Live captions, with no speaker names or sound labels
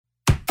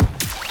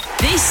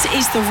This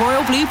is the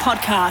Royal Blue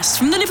Podcast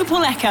from the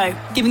Liverpool Echo,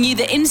 giving you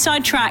the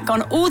inside track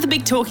on all the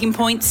big talking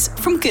points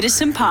from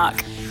Goodison Park.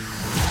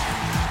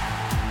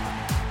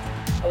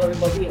 Hello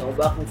everybody and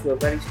welcome to a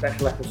very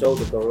special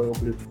episode of the Royal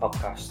Blue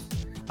Podcast.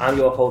 I'm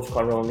your host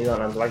Conor O'Neill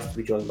and I'm delighted to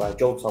be joined by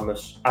Joe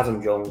Thomas,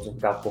 Adam Jones and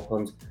Gav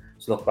Buckland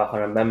to look back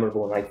on a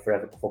memorable night for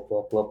Everton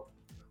Football Club.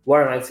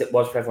 What a night it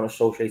was for everyone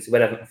associated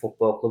with Everton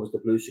Football Club as the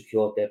Blues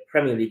secured their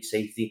Premier League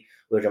safety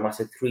with a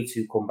dramatic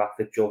 3-2 comeback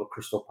victory over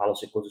Crystal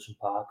Palace at Goodison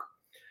Park.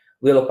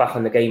 We'll look back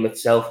on the game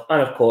itself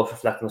and of course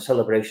reflect on the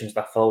celebrations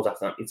that followed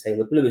after Anthony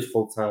Taylor blew his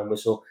full-time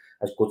whistle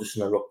as Goodison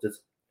erupted.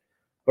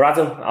 But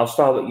Adam, I'll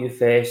start with you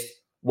first.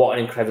 What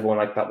an incredible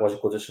night that was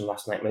at Goodison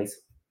last night, mate.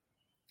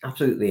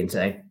 Absolutely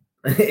insane.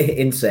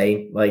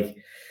 Insane. Like,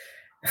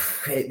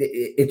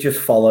 it just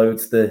followed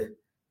the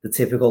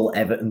typical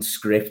Everton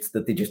script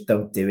that they just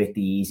don't do it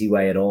the easy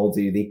way at all,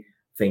 do they?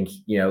 I think,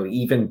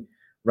 even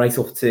right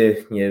up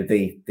to,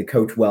 the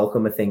coach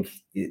welcome, I think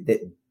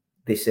that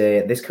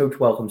this coach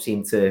welcome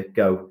seemed to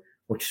go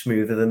much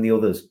smoother than the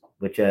others,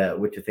 which I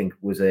think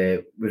was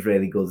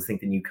really good. I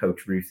think the new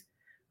coach route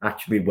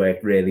actually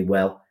worked really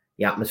well.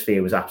 The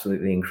atmosphere was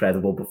absolutely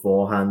incredible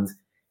beforehand.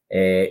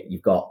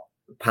 You've got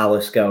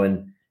Palace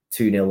going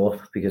 2-0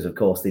 up because, of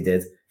course, they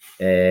did.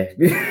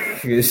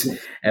 Because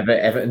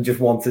Everton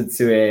just wanted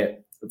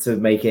to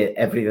make it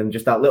everything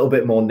just that little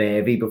bit more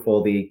nervy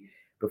before they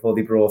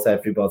brought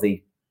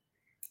everybody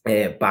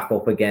back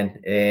up again.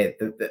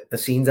 The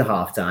scenes at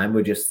half time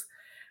were just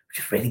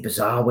really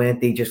bizarre,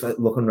 weren't they? Just like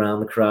looking around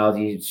the crowd,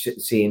 you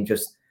seeing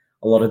just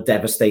a lot of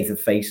devastated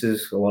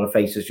faces, a lot of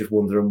faces just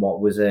wondering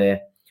what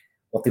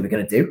they were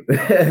going to do.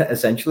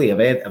 Essentially,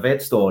 I've heard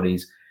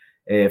stories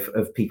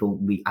of people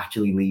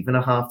actually leaving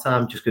at half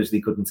time just because they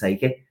couldn't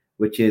take it,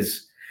 which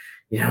is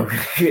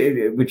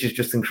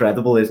just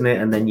incredible, isn't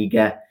it? And then you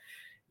get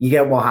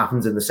what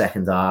happens in the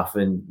second half,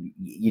 and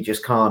you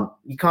just can't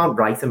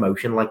write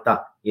emotion like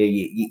that.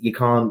 You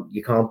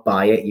can't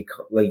buy it.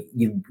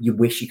 You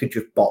wish you could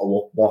just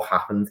bottle up what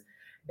happened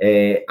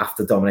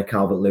after Dominic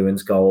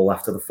Calvert-Lewin's goal,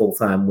 after the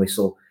full-time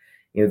whistle.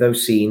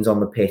 Those scenes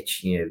on the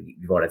pitch.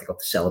 You've already got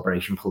the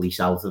celebration police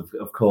out,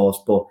 of course,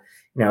 but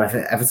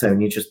Everton,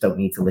 you just don't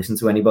need to listen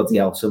to anybody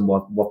else and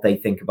what they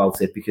think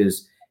about it,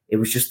 because it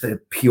was just a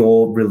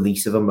pure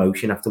release of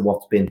emotion after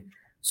what's been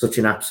such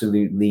an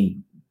absolutely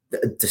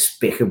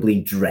despicably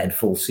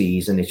dreadful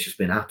season. It's just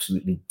been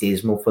absolutely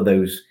dismal for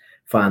those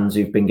fans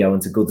who've been going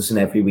to Goodison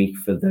every week,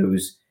 for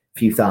those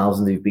few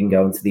thousand who've been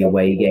going to the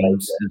away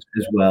games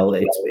as well.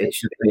 It's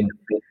just been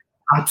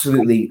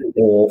absolutely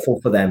awful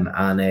for them,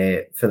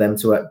 and for them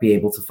to be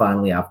able to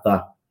finally have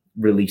that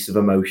release of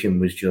emotion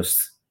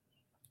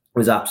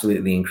was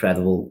absolutely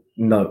incredible.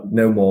 No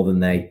more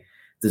than they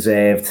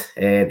deserved.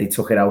 They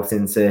took it out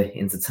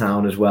into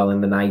town as well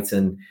in the night,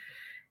 and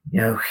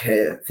I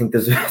think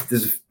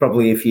there's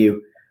probably a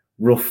few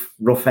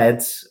rough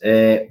heads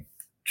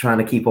trying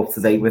to keep up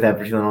to date with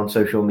everything on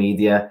social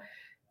media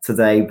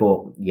today.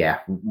 But yeah,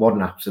 what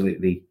an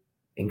absolutely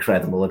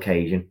incredible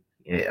occasion.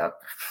 Yeah,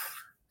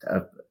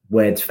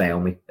 words fail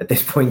me at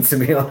this point, to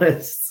be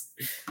honest.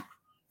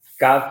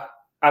 Gav,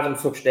 Adam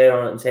touched there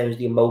on it in terms of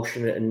the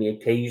emotion and the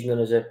occasion,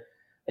 and as a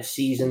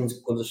seasoned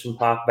Goodison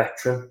Park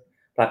veteran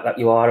that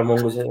you are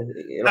among us,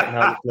 right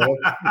now,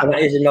 and that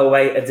is in no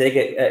way a dig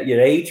at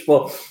your age,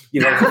 but a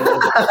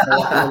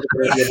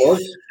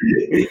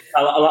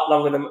lot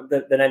longer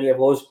than any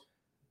of us.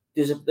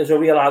 There's a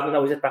real argument,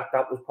 though, is it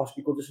that was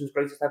possibly Goodison's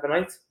greatest ever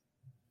night?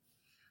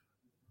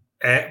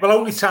 Well,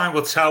 only time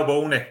will tell,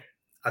 won't it?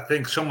 I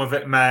think some of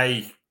it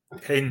may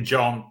hinge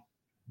on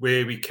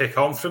where we kick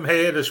on from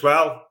here as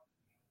well.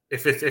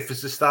 If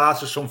it's the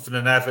start of something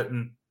in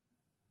Everton,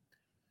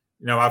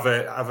 have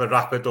a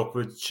rapid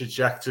upward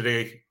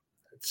trajectory.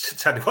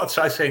 Tell you what,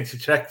 I saying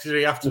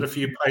trajectory after a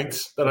few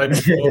pints that I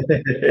before.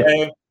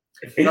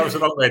 That was the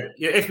wrong word.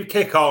 If we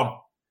kick on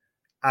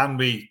and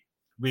we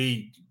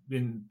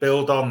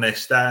build on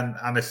this, then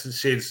and it's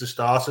the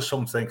start of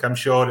something, I'm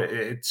sure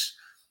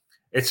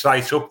it's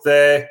right up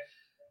there.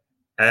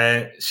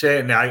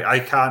 Certainly, I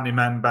can't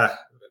remember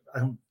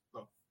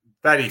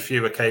very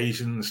few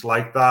occasions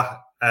like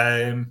that.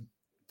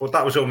 But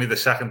that was only the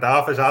second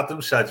half, as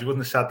Adam said. You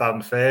wouldn't have said that in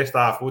the first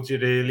half, would you,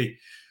 really?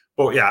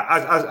 But yeah,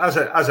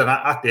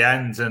 at the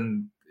end,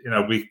 and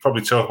we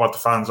probably talk about the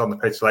fans on the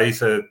pitch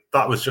later.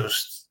 That was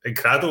just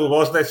incredible,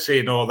 wasn't it?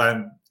 Seeing all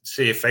them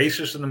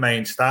faces in the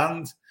main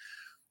stand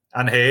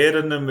and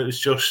hearing them, it was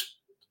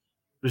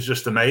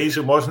just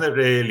amazing, wasn't it?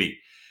 Really.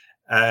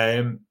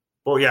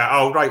 But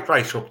yeah,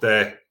 right up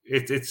there.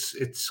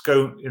 It's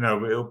going.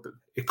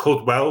 It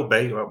could well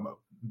be.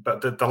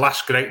 But the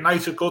last great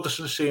night at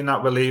Goodison, seeing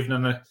that we're leaving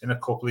in a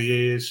couple of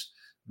years,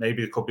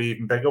 maybe it could be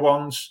even bigger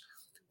ones.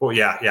 But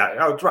yeah,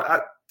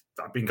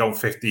 I've been going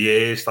 50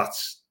 years.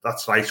 That's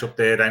right up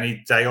there.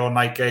 Any day or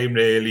night game,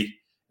 really,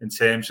 in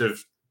terms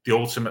of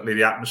ultimately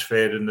the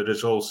atmosphere and the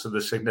results and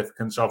the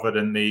significance of it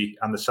and the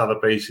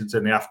celebrations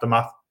in the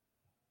aftermath.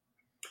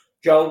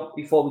 Joe,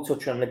 before we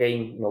touch on the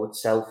game,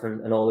 itself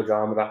and all the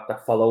drama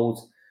that followed,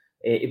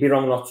 it'd be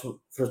wrong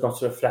for us not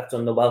to reflect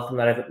on the welcome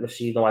that Everton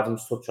received. No,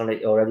 Adam's touched on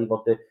it already,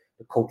 but the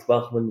coach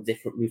welcoming the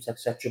different routes,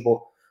 etc. But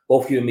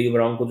both you and me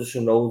were on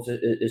Goodison Road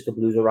as the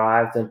Blues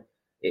arrived, and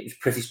it was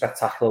pretty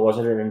spectacular,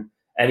 wasn't it? And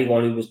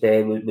anyone who was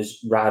there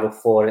was right up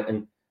for it,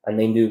 and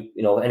they knew,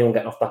 anyone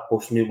getting off that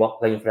bus knew what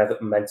playing for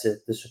Everton meant to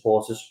the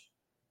supporters.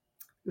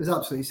 It was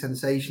absolutely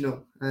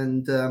sensational,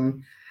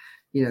 and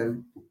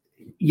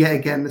yet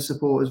again the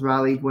supporters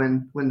rallied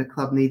when the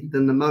club needed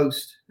them the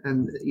most,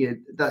 and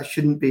that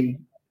shouldn't be,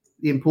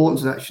 the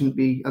importance of that shouldn't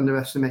be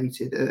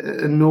underestimated,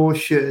 and nor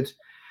should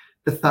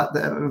the fact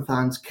that Everton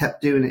fans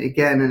kept doing it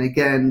again and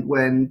again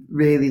when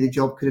really the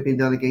job could have been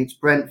done against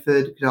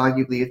Brentford, could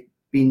arguably have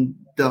been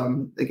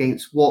done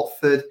against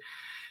Watford.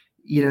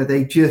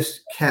 They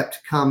just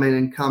kept coming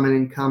and coming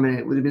and coming.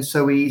 It would have been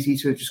so easy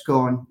to have just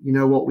gone, you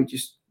know what, we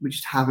just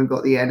haven't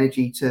got the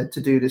energy to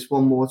do this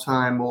one more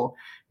time, or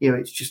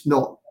it's just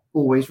not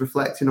always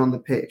reflecting on the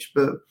pitch.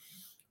 But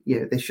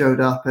they showed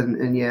up,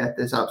 and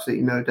there's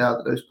absolutely no doubt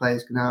that those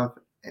players can have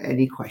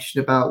any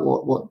question about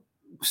what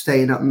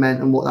staying up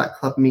meant and what that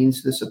club means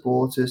to the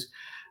supporters.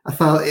 I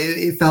felt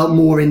it felt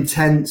more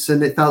intense,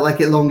 and it felt like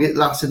it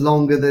lasted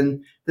longer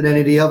than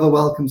any of the other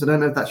welcomes. I don't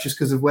know if that's just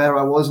because of where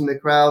I was in the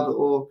crowd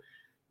or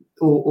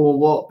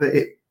what, but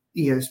it,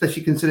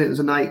 especially considering it was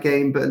a night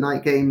game, but a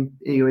night game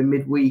in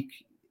midweek,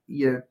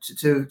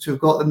 to have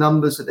got the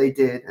numbers that they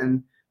did,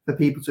 and for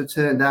people to have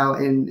turned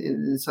out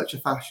in such a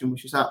fashion,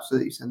 which was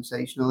absolutely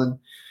sensational.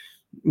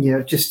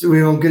 And just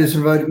we were on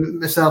Goodison Road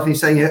myself, and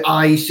he's saying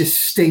eyes just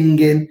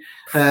stinging,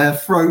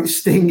 throat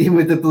stinging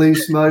with the blue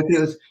smoke. It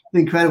was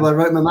incredible. I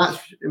wrote in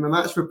my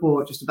match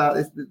report just about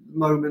this, the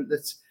moment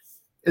that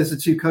as the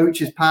two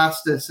coaches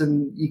passed us,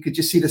 and you could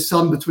just see the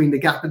sun between the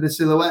gap and the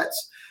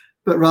silhouettes.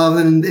 But rather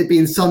than it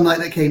being sunlight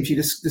that came to you,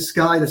 the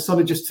sky, the sun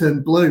had just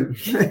turned blue.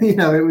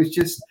 It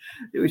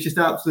was just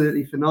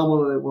absolutely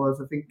phenomenal. It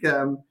was. I think,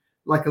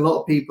 like a lot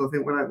of people, I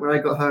think when I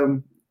got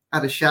home,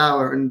 had a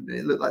shower, and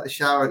it looked like a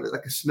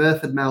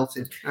Smurf had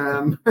melted.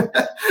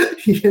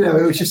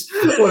 It was just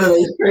one of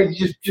those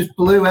things, just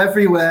blew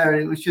everywhere,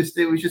 and it was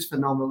just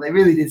phenomenal. They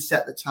really did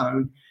set the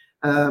tone,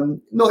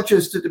 not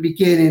just at the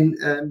beginning,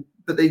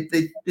 but they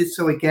did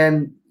so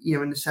again,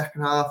 in the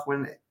second half,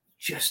 when it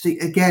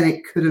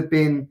could have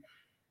been,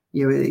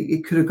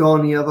 it could have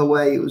gone the other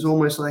way. It was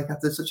almost like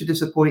after such a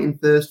disappointing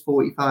first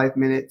 45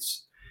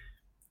 minutes,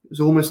 it was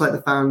almost like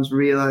the fans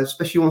realised,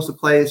 especially once the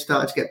players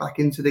started to get back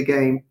into the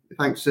game,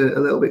 thanks to a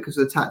little bit because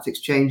of the tactics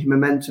changing,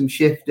 momentum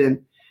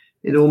shifting.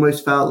 It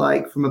almost felt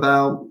like from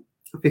about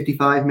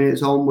 55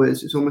 minutes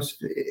onwards, it's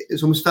almost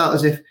felt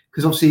as if,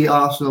 because obviously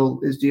Arsenal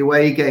is the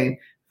away game,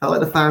 felt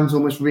like the fans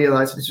almost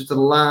realised this was the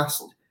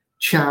last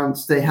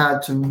chance they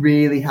had to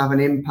really have an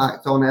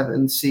impact on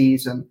Everton's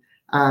season.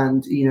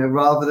 And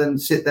rather than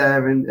sit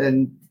there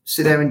in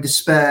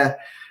despair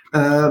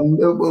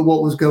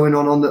what was going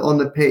on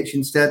the pitch,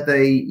 instead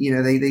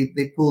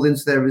they pulled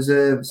into their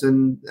reserves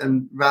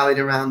and rallied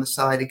around the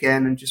side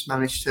again and just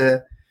managed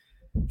to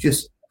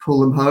just pull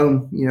them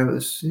home.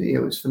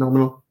 It was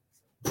phenomenal.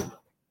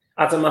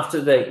 Adam,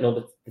 after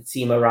the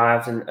team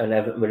arrived and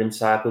Everton were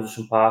inside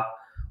Goodison Park,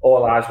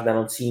 all eyes were then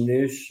on team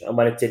news, and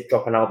when it did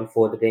drop an hour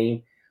before the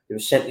game, there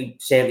was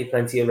certainly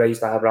plenty of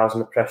raised eyebrows in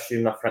the press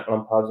room that Frank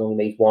Lampard only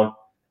made one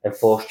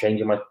enforced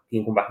change, and my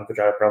team come back in for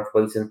Jared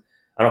Brown's and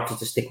opted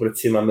to stick with a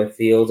two-man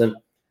midfield. And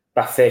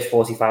that first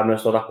 45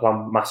 minutes, that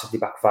plan massively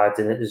backfired,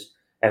 didn't it? As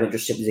Everton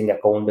just simply didn't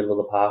get going in the middle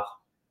of the park.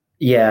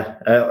 Yeah,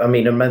 I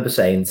remember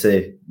saying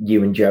to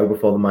you and Joe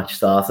before the match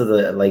started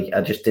that,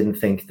 I just didn't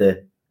think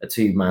that a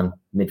two-man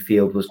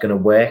midfield was going to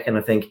work, and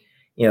I think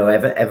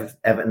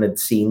Everton had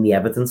seen the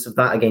evidence of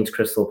that against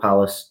Crystal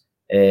Palace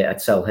at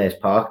Selhurst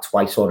Park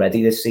twice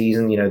already this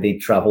season. They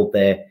travelled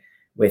there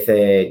with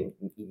the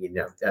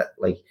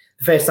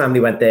first time they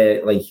went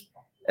there,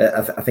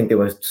 I think there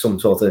were some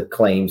sort of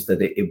claims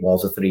that it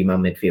was a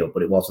three-man midfield,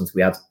 but it wasn't.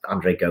 We had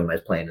Andre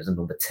Gomez playing as a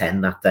number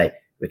 10 that day,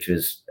 which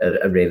was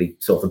a really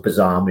sort of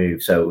bizarre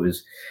move. So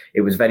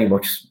it was very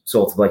much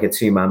sort of like a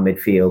two-man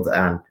midfield,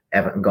 and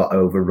Everton got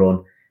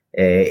overrun.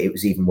 It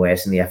was even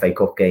worse in the FA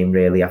Cup game,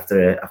 really,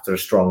 after a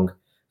strong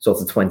sort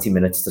of 20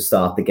 minutes to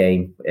start the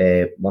game.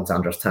 Once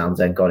Andros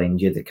Townsend got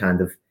injured, it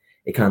kind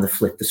of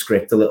flipped the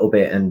script a little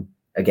bit, and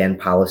again,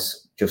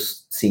 Palace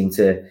just seemed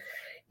to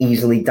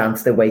easily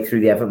dance their way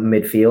through the Everton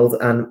midfield.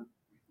 And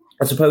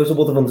I suppose I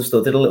would have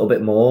understood it a little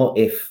bit more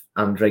if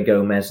Andre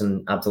Gomez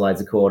and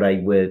Abdoulaye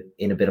Doucouré were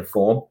in a bit of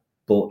form,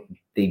 but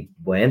they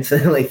weren't.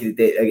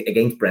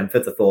 Against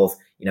Brentford, I thought,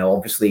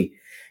 obviously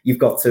you've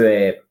got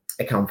to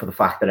account for the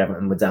fact that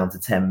Everton were down to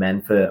 10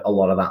 men for a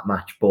lot of that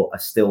match, but I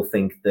still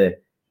think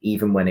that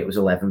even when it was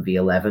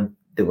 11v11,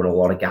 there were a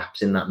lot of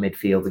gaps in that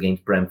midfield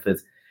against Brentford.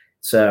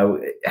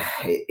 So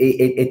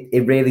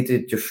it really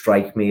did just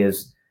strike me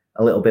as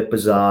a little bit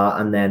bizarre.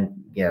 And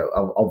then,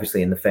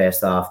 obviously in the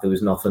first half, there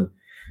was nothing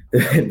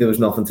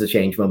to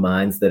change my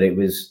mind that it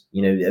was,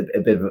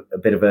 a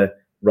bit of a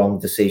wrong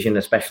decision,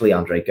 especially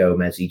Andre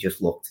Gomez. He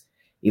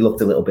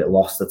looked a little bit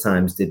lost at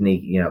times, didn't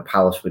he?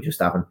 Palace were just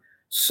having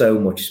so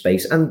much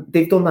space, and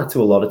they've done that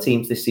to a lot of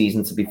teams this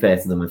season, to be fair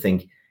to them. I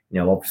think,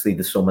 obviously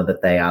the summer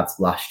that they had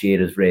last year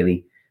has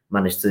really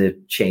managed to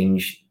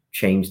change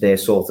their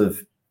sort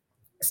of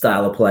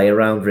style of play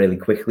around really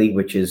quickly,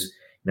 which has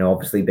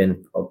obviously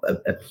been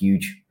a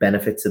huge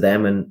benefit to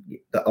them, and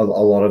a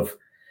lot of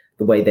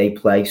the way they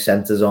play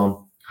centres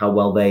on how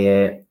well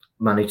they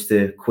managed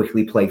to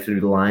quickly play through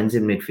the lines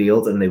in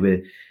midfield, and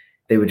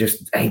they were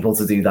just able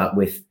to do that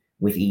with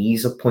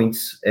ease of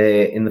points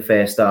in the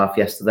first half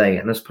yesterday.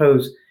 And I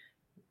suppose,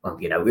 well,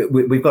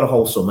 we've got a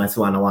whole summer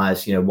to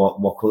analyse,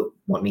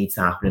 what needs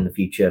to happen in the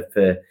future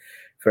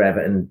for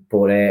Everton,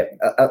 but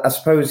I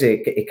suppose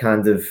it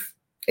kind of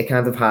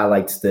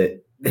highlights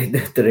that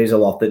there is a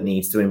lot that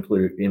needs to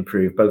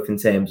improve, both in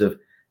terms of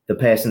the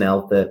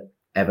personnel that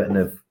Everton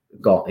have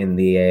got in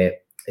the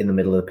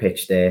middle of the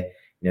pitch there,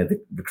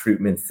 the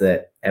recruitment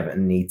that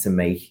Everton need to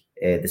make,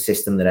 the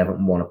system that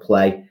Everton want to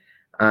play,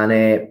 and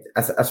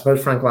I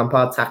suppose Frank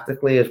Lampard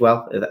tactically as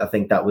well. I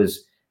think that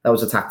was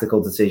a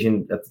tactical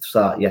decision at the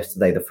start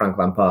yesterday that Frank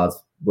Lampard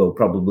will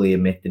probably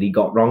admit that he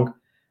got wrong,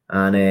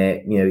 and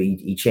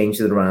he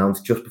changed it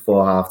around just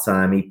before half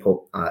time. He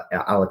put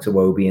Alex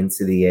Iwobi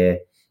into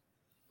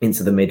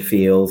the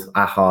midfield.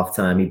 At half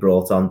time, he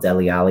brought on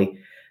Dele Alli.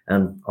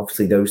 And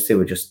obviously those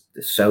two are just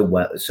so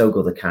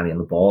good at carrying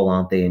the ball,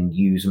 aren't they, and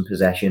using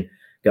possession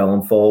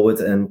going forward.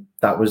 And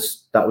that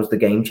was the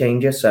game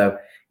changer. So,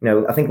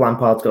 I think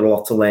Lampard's got a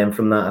lot to learn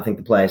from that. I think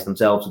the players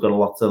themselves have got a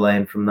lot to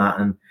learn from that.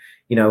 And,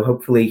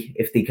 hopefully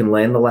if they can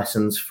learn the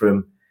lessons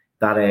from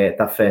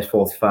that first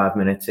 45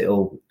 minutes,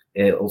 it'll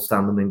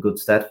stand them in good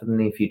stead for the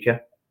near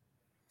future.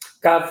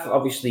 Gav,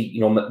 obviously,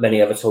 many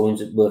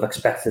Evertonians would have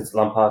expected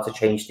Lampard to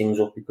change things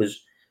up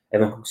because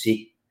everyone could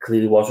see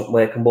clearly wasn't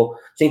working. But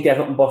I think the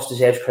Everton boss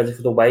deserves credit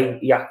for the way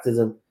he acted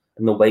and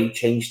the way he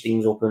changed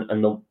things up and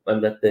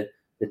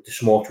the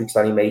small tweaks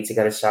that he made to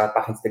get his side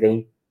back into the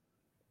game.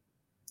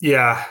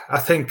 Yeah, I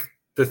think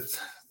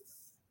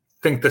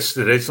this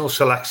original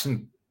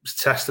selection is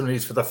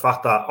testimonies for the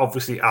fact that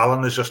obviously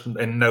Alan is just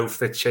in no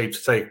fit shape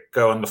to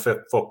go on the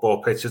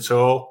football pitch at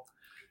all.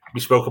 We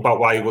spoke about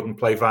why he wouldn't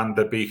play Van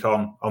der Beek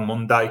on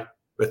Monday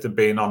with him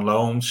being on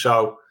loan.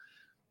 So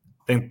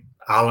I think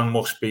Alan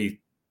must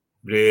be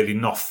really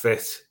not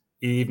fit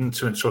even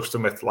to entrust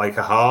him with like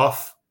a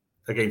half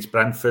against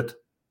Brentford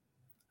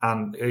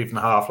and even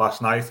a half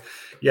last night.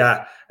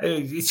 Yeah,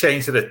 he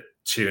changed it at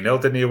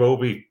 2-0, didn't he?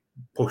 Iwobi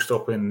pushed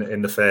up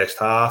in the first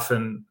half,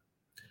 and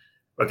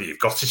you've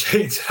got to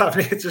change it. I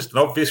mean, it's just an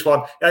obvious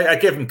one. I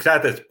give him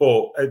credit,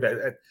 but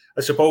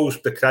I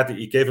suppose the credit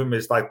you give him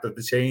is like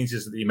the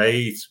changes that he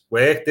made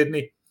worked, didn't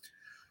he?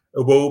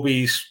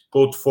 Iwobi's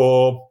good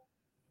form.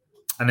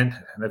 And I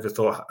never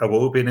thought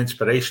Iwobi being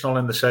inspirational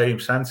in the same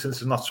sense.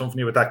 It's not something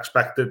you would have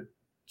expected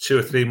 2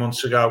 or 3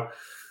 months ago.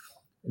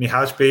 And he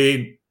has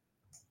been.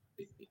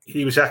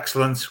 He was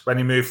excellent when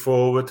he moved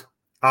forward.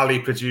 Ali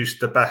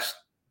produced the best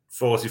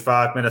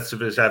 45 minutes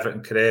of his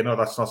Everton career. No,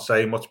 that's not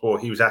saying much, but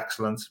he was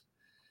excellent.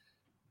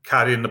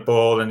 Carrying the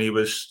ball, and he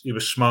was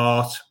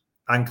smart.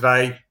 And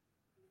Gray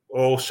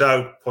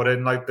also put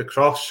in like the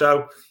cross.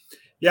 So,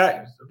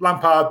 yeah,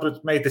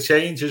 Lampard made the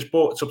changes,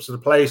 but it's up to the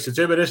players to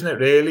do it, isn't it,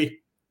 really?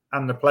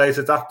 And the players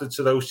adapted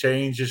to those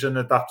changes and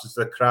adapted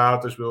to the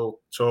crowd, as we'll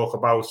talk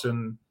about,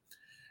 and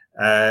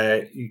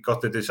he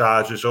got the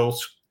desired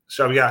result.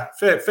 So yeah,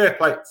 fair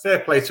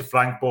play to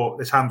Frank, but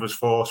his hand was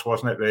forced,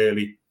 wasn't it,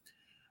 really?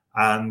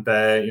 And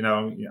as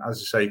I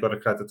say, you got to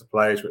credit the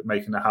players with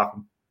making it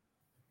happen.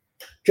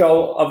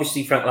 Joe,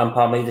 obviously Frank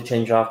Lampard made the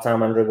change at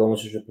half-time. Andrew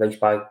Gomes was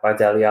replaced by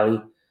Dele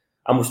Alli.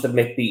 I must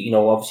admit,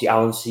 obviously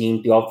Alan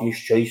seemed the obvious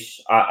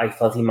choice. I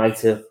felt he might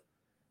have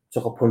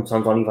took a punt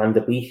on Donny van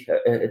der Beek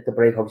at the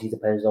break. Obviously,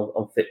 depends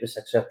on fitness,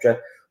 etc.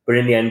 But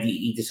in the end,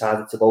 he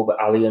decided to go with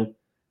Ali, and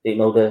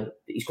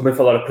he's coming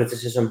for a lot of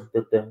criticism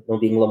that the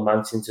England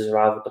man since his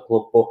arrival at the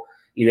club. But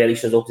he really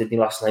stood up, didn't he,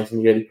 last night,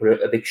 and he really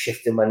put a big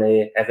shift in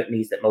when Everton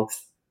needs it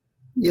most.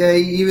 Yeah,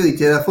 he really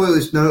did. I thought it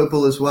was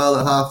notable as well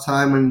at half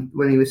time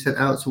when he was sent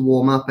out to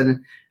warm up,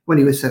 and when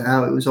he was sent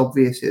out, it was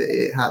obvious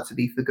it had to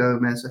be for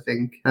Gomez, I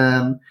think.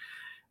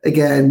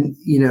 Again,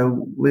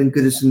 when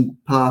Goodison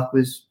Park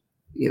was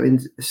in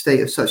a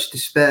state of such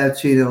despair,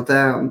 2-0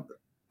 down,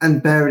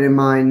 and bearing in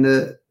mind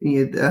that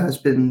there has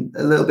been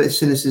a little bit of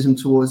cynicism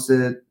towards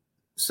the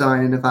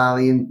signing of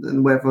Ali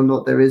and whether or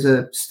not there is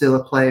still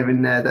a player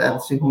in there that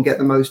Everton can get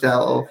the most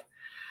out of.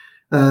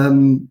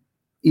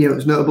 It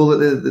was notable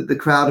that the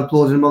crowd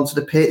applauded him onto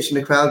the pitch and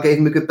the crowd gave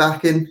him a good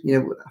backing.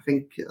 I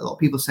think a lot of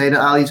people say that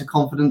Ali's a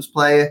confidence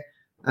player,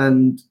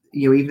 and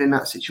even in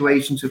that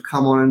situation to have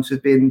come on and to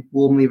have been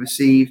warmly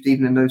received,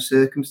 even in those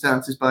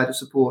circumstances, by the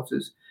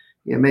supporters,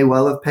 may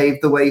well have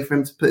paved the way for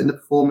him to put in the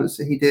performance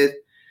that he did.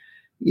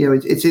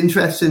 It's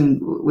interesting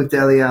with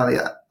Dele Alli.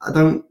 I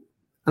don't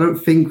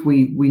think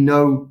we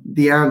know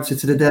the answer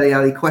to the Dele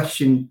Alli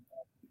question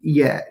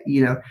yet.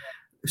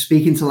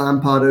 Speaking to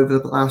Lampard over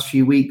the last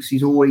few weeks,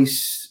 he's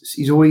always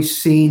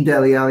seen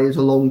Dele Alli as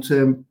a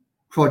long-term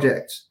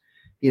project.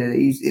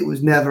 It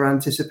was never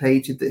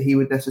anticipated that he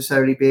would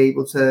necessarily be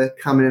able to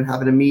come in and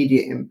have an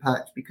immediate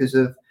impact because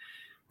of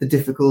the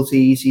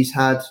difficulties he's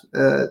had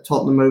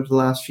Tottenham over the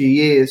last few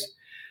years.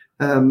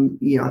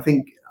 I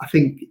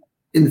think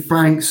in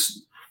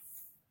Frank's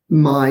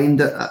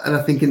mind, and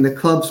I think in the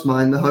club's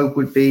mind, the hope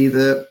would be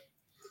that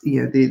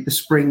the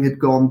spring had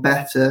gone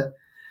better,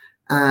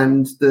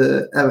 and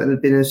the Everton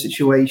had been in a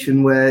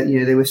situation where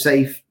they were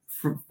safe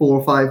 4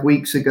 or 5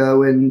 weeks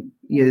ago, and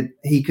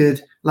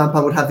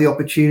Lampard would have the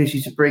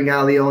opportunity to bring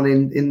Ali on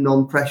in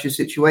non-pressure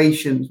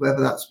situations,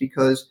 whether that's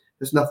because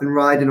there's nothing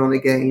riding on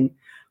again,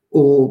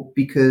 or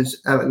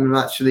because Everton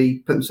have actually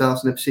put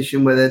themselves in a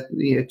position where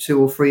they're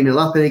 2 or 3-0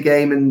 up in a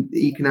game, and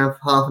he can have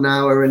half an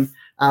hour and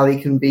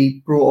Ali can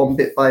be brought on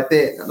bit by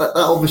bit. That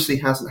obviously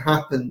hasn't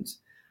happened.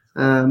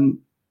 And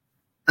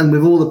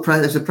with all the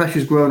pressure, as the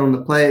pressure's grown on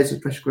the players, the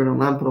pressure grown on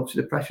Lampard,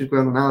 obviously the pressure's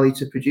grown on Ali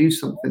to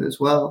produce something as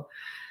well.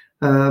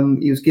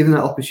 He was given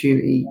that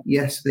opportunity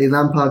yesterday.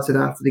 Lampard said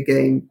after the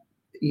game,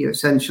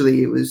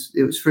 essentially it was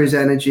for his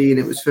energy and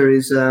it was for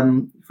his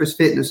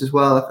fitness as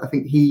well. I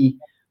think he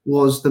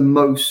was in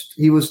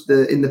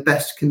the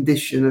best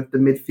condition of the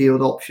midfield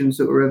options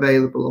that were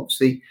available.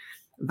 Obviously,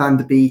 Van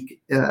der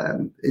Beek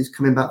is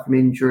coming back from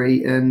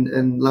injury,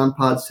 and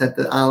Lampard said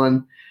that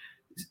Alan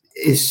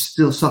is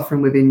still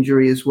suffering with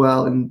injury as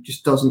well, and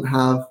just doesn't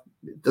have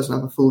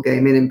a full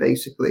game in him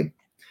basically.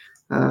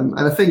 And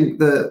I think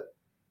that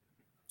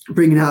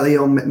bringing Ali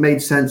on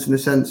made sense in the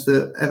sense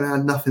that Everton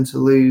had nothing to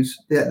lose.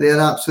 They had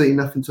absolutely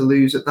nothing to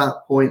lose at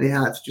that point. They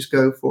had to just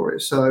go for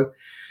it. So,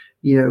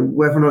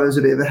 whether or not it was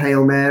a bit of a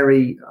Hail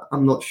Mary,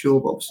 I'm not sure,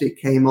 but obviously it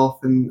came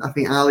off. And I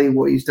think Ali,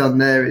 what he's done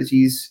there is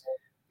he's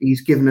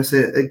given us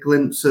a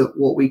glimpse at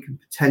what we can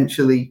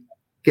potentially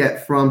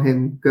get from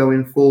him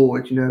going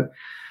forward.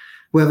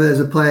 Whether there's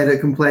a player that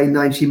can play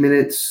 90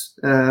 minutes,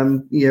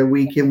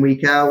 week in,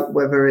 week out,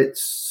 whether he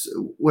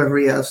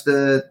has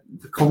the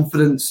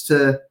confidence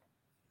to.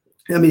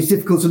 I mean, it's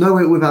difficult to know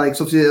it with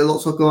Alex. Obviously,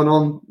 lots of going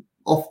on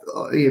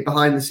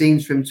behind the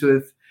scenes for him to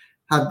have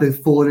had the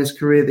fall in his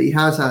career that he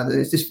has had. And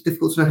it's just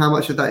difficult to know how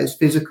much of that is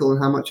physical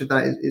and how much of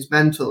that is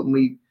mental. And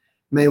we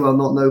may well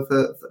not know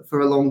for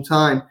a long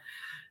time.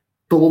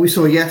 But what we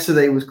saw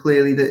yesterday was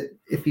clearly that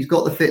if he's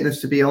got the fitness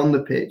to be on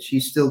the pitch,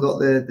 he's still got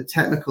the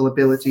technical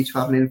ability to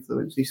have an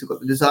influence. He's still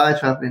got the desire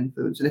to have an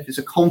influence. And if it's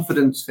a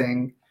confidence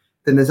thing,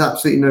 then there's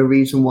absolutely no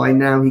reason why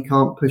now he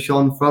can't push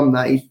on from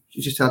that. He's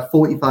just had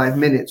 45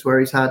 minutes where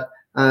he's had,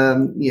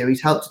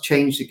 he's helped to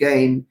change the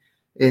game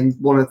in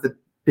one of the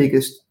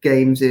biggest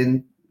games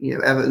in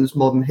Everton's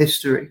modern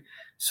history.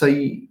 So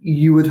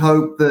you would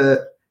hope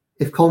that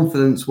if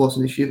confidence was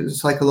an issue, if it's a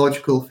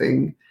psychological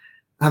thing,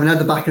 having had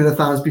the back of the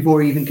fans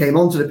before he even came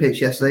onto the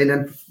pitch yesterday, and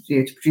then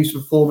to produce the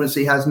performance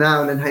he has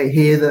now, and then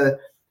hear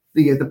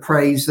the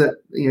praise that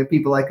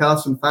people like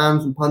us and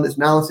fans and pundits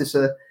analysis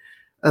are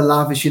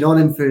lavishing on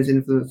him for his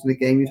influence in the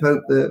game, you'd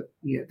hope that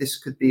this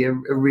could be a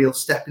real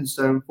stepping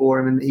stone for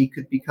him, and that he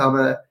could become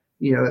a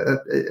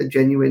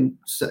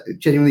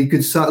genuinely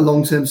good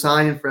long-term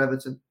signing for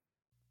Everton.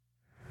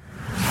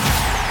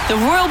 The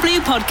Royal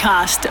Blue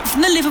Podcast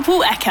from the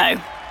Liverpool Echo.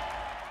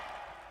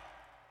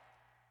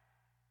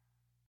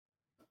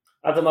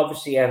 Adam,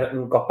 obviously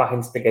Everton got back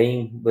into the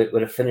game with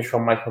a finish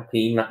from Michael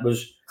Keane that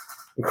was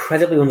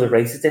incredibly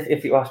underrated,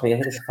 if you ask me. I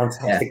think it's a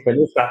fantastic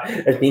finish that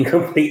has been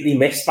completely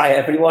missed by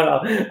everyone.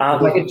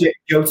 Like a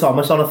Joe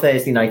Thomas on a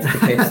Thursday night at the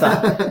pitch.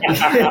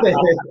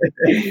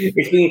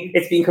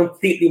 It's been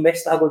completely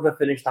missed how good of a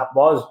finish that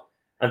was,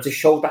 and to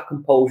show that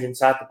composure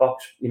inside the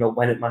box,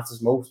 when it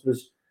matters most,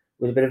 was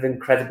a bit of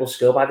incredible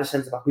skill by the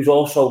centre back, who's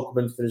also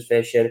coming for his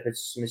fair share of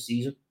criticism this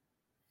season.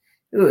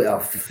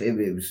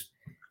 It was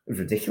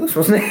ridiculous,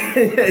 wasn't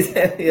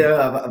it?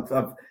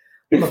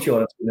 I'm not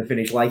sure it's going to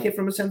finish like it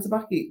from a centre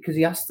back, because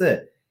he has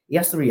to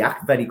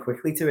react very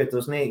quickly to it,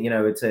 doesn't he?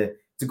 It's a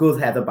good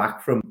header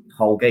back from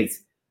Holgate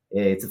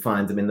to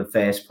find him in the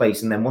first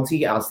place, and then once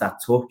he has that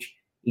touch,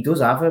 he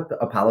does have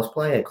a Palace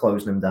player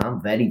closing him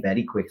down very,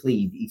 very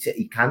quickly.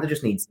 He kind of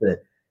just needs to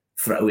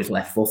throw his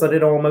left foot at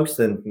it almost,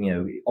 and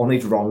on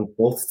his wrong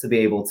foot to be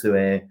able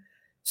to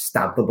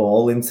stab the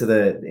ball into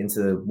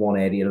the one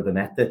area of the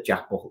net that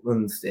Jack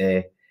Butland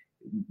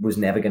was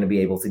never going to be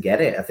able to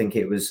get it. I think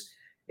it was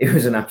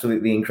an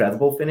absolutely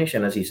incredible finish,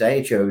 and as you say,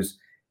 it shows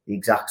the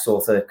exact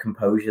sort of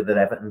composure that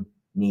Everton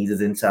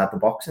needed inside the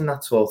box in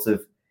that sort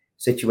of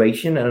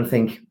situation. And I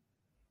think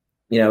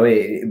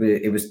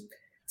it was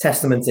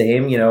testament to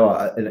him,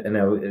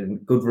 a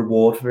good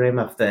reward for him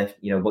after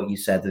what you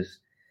said has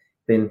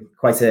been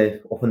quite a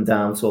up and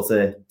down sort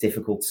of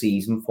difficult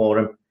season for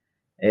him.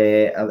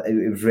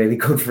 It was really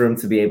good for him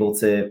to be able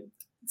to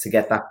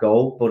get that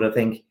goal. But I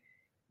think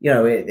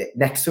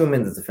next to him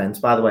in the defence,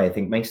 by the way, I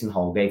think Mason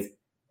Holgate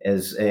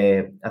is.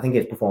 I think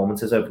his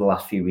performances over the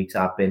last few weeks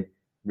have been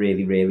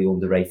really, really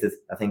underrated.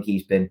 I think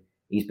he's been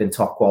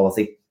top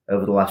quality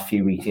over the last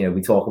few weeks.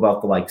 We talk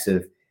about the likes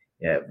of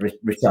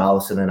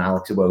Richarlison and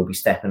Alex Iwobi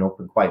stepping up,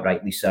 and quite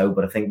rightly so.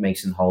 But I think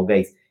Mason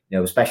Holgate,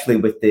 especially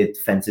with the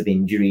defensive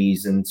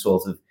injuries and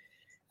sort of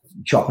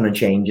chopping and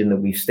changing that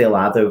we've still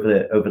had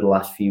over the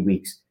last few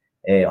weeks,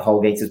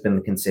 Holgate has been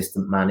the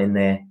consistent man in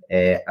there.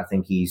 I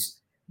think he's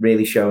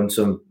really shown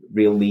some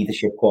real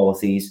leadership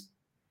qualities.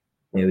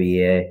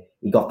 He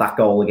he got that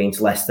goal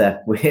against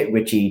Leicester,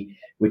 which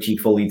he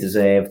fully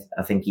deserved.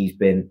 I think he's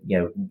been,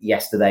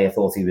 yesterday I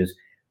thought he was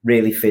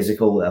really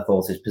physical. I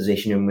thought his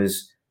positioning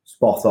was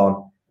spot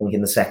on. I think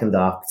in the second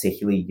half,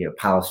 particularly,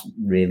 Palace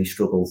really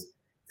struggled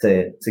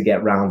to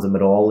get round him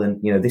at all.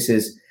 And this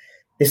is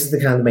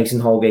the kind of Mason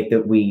Holgate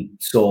that we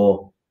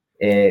saw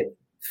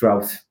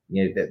throughout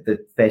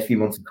the first few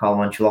months of Carlo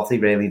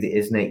Ancelotti, really,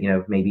 isn't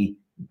it? Maybe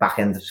back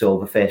end of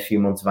Silva, first few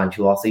months of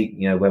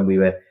Ancelotti, when we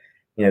were,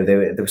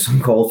 there were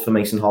some calls for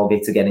Mason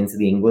Holgate to get into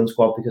the England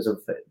squad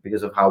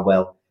because of how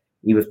well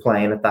he was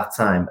playing at that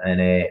time. And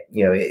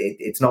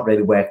it's not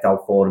really worked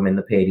out for him in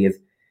the period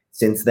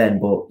since then,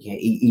 but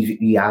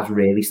he has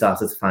really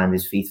started to find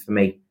his feet for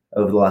me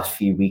over the last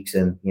few weeks.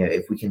 And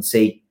if we can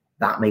see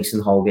that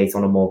Mason Holgate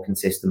on a more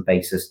consistent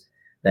basis,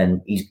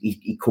 then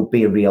he could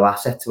be a real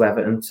asset to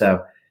Everton.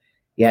 So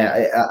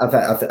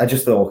I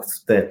just thought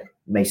that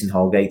Mason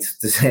Holgate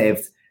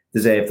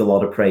deserved a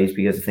lot of praise,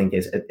 because I think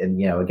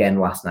again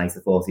last night I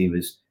thought he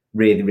was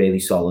really, really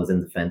solid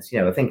in defence.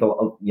 I think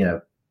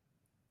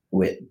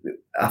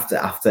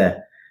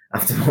after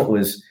what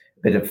was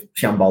a bit of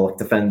shambolic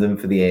defending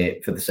for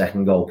the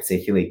second goal,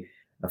 particularly,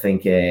 I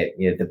think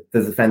the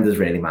defenders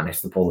really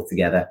managed to pull it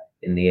together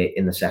in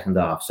the second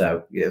half.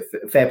 So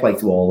fair play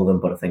to all of them,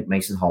 but I think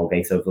Mason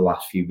Holgate over the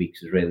last few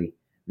weeks has really,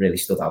 really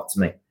stood out to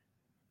me.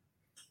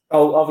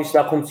 Oh, obviously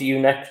I'll come to you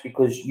next,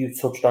 because you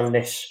touched on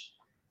this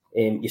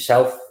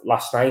yourself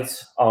last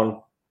night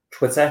on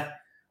Twitter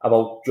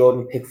about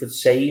Jordan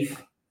Pickford's save.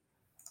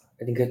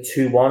 I think a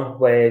 2-1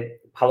 where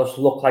Palace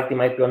looked like they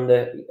might be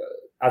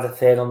as a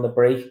third on the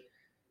break.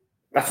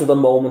 That's another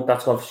moment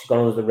that's obviously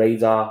gone under the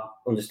radar,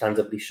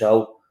 understandably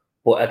so.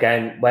 But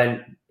again,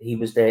 when he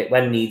was there,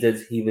 when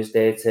needed, he was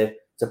there to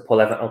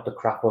pull Everton out the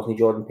crap, wasn't he,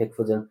 Jordan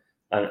Pickford,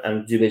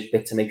 and do his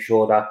bit to make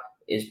sure that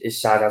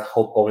his side had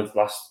hope going into the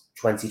last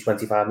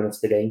 20-25 minutes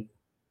of the game.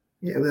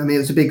 Yeah, I mean, it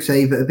was a big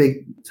save at a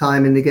big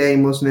time in the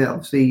game, wasn't it?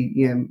 Obviously,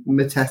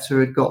 Mateta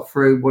had got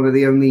through one of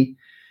the only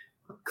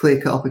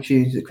clear-cut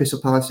opportunities that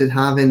Crystal Palace did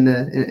have in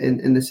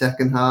the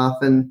second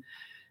half, and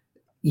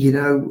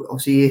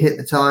obviously you hit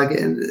the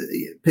target, and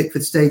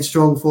Pickford stayed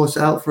strong, forced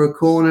it out for a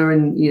corner,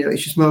 and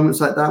it's just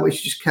moments like that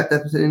which just kept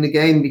Everton in the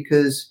game,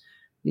 because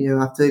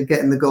after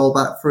getting the goal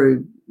back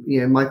through,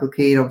 Michael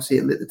Keane, obviously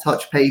it lit the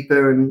touch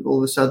paper, and all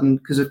of a sudden,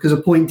 because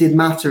a point did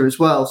matter as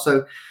well,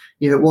 so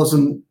it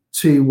wasn't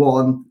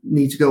 2-1,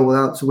 need to go all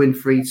out to win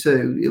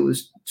 3-2. It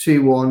was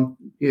 2-1,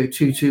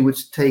 2-2 would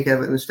take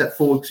Everton a step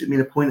forward, because it would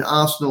mean a point at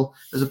Arsenal,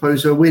 as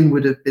opposed to a win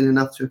would have been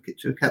enough to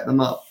have kept them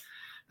up.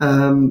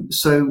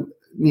 So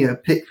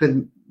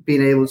Pickford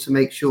being able to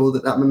make sure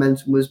that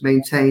momentum was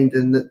maintained,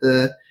 and that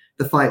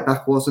the fight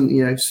back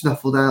wasn't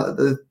snuffled out at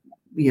the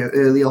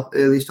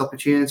earliest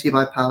opportunity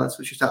by Palace,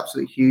 which is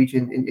absolutely huge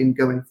in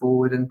going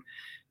forward. And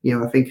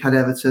I think had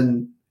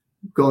Everton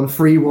gone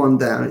 3-1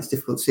 down, it's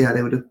difficult to see how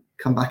they would have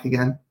come back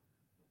again.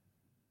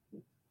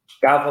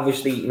 Gav,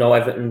 obviously,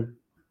 Everton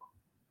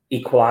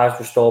equalised,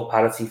 restored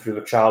parity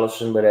through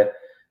Richarlison with a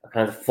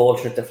kind of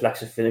fortunate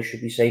deflection finish,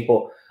 should we say.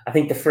 But I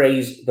think the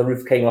phrase, the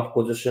roof came off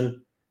Goodison,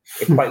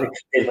 it quite literally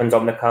did when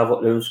Dominic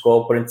Calvert-Lewin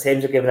scored. But in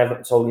terms of giving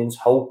Evertonians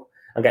hope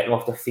and getting them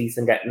off their feet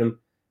and getting them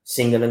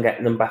singing and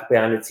getting them back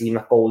behind the team,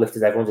 that goal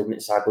lifted everyone, didn't it,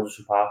 inside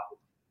Goodison Park?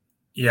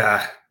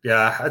 Yeah.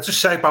 I'd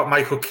just say about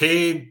Michael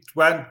Keane,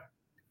 when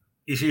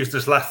he's used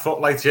his left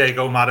foot like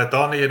Diego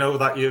Maradona,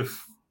 that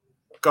you've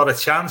got a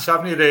chance,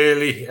 haven't you,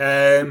 really?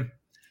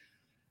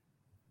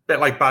 Bit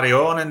like Barry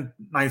Orne in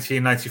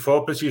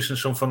 1994, producing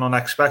something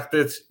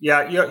unexpected.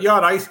 Yeah,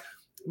 you're right.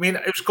 I mean,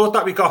 it was good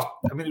that we got,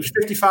 it was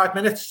 55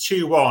 minutes,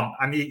 2-1,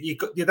 and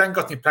you then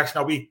got the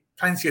impression, we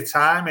plenty of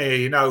time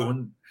here, and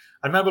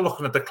I remember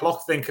looking at the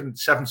clock thinking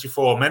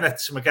 74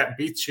 minutes, and we're getting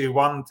beat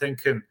 2-1,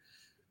 thinking,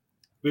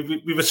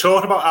 we were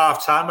talking about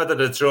half-time, whether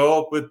the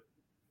draw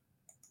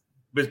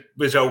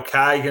was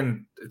okay,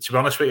 and to be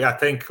honest with you, I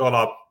think all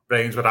our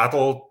brains were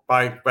addled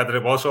by whether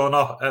it was or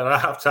not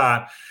at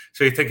half-time.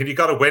 So you're thinking, you've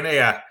got to win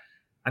here,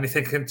 and you're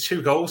thinking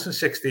 2 goals in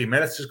 16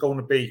 minutes is going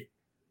to be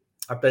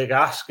a big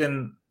ask.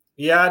 And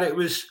yeah, it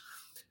was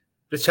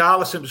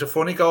Richarlison. It was a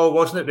funny goal,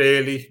 wasn't it,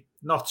 really?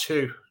 Not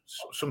too,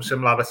 some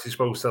similarities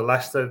both to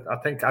Leicester. I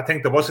think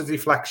there was a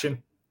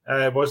deflection,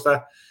 was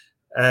there?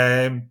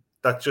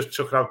 That just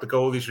took out the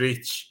goalie's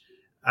reach,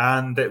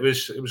 and it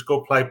was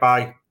good play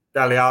by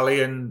Dele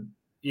Alli. And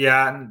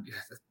yeah, and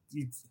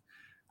there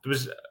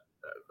was.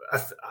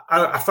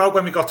 I felt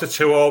when we got to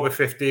 2-2 with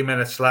 15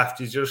 minutes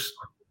left, you're just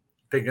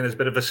thinking there's a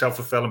bit of a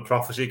self-fulfilling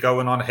prophecy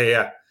going on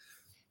here,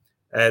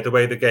 the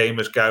way the game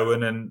was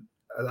going, and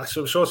I was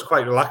sort of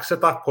quite relaxed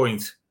at that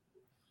point.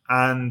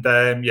 And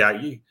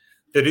the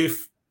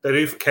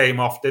roof came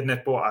off, didn't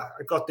it? But I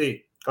got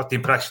the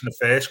impression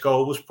the first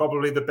goal was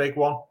probably the big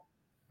one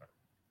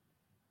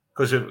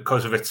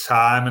because of its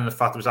time and the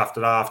fact it was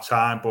after half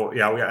time. But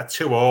yeah, we had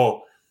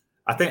 2-2.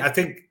 I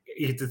think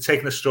he'd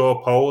taken a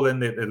straw poll in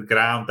the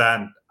ground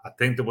then. I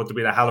think there would have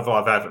been a hell of a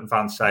lot of Everton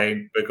fans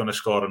saying we're going to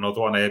score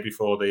another one here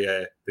before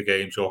the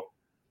game's up.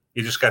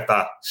 You just get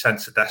that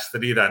sense of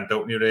destiny then,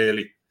 don't you,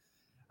 really?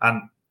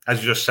 And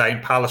as you're just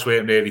saying, Palace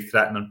weren't really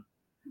threatening.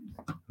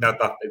 They had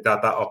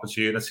that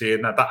opportunity,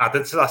 and that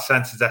added to that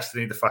sense of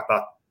destiny. The fact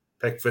that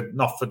Pickford,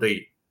 not for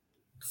the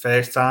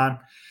first time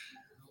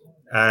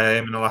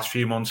in the last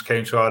few months,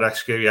 came to our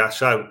rescue. Yeah,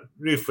 so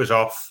roof was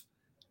off,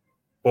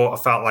 but I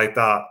felt like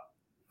that.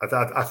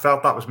 I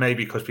felt that was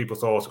maybe because people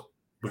thought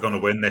we're going to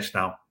win this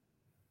now.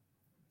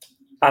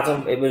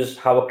 Adam, it was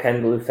Howard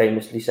Kendall who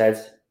famously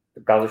said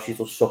the Gallagher Street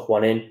will suck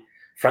one in.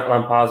 Frank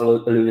Lampard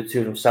alluded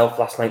to himself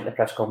last night in the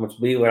press conference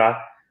we were at.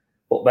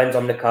 But when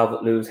Dominic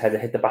Calvert-Lewin's header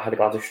hit the back of the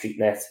Gallagher Street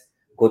net,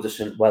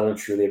 Goodison well and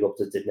truly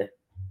erupted, didn't it?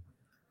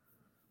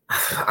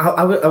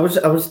 I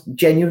was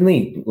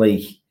genuinely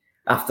like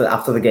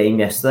after the game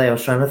yesterday. I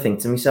was trying to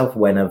think to myself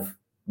when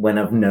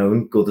I've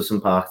known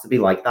Goodison Park to be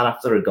like that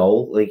after a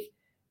goal. Like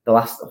the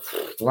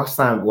last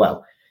time.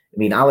 Well, I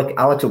mean, Alex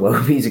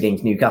Iwobi's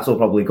against Newcastle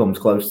probably comes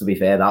close. To be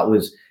fair, that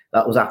was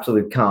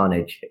absolute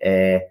carnage.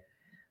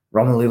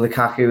 Romelu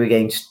Lukaku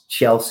against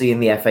Chelsea in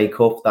the FA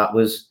Cup. That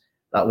was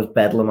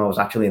bedlam. I was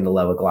actually in the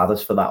lower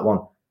Gladys for that one.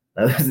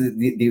 That was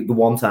the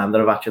one time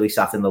that I've actually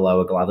sat in the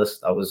lower Gladys.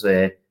 That was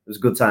it was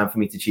a good time for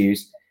me to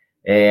choose.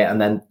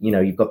 And then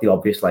you've got the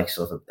obvious like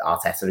sort of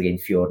Arteta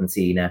against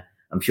Fiorentina.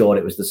 I'm sure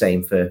it was the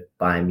same for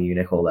Bayern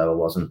Munich, although I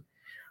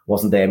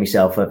wasn't there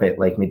myself. A bit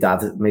like my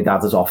dad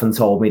has often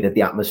told me that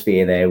the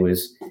atmosphere there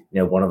was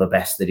one of the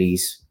best that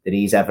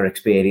he's ever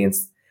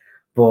experienced.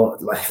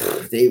 But like,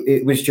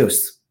 it was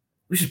just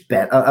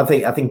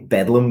I think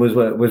bedlam was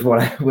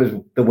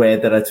the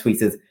word that I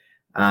tweeted,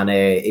 and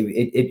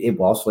it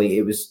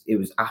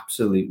was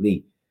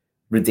absolutely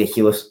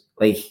ridiculous.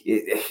 Like,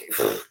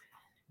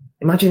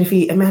 imagine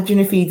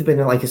if he'd been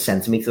like a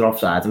centimetre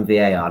offside and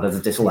VAR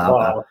had disallowed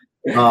that.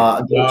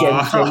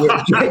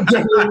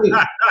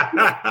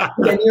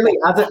 Genuinely,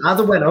 I'd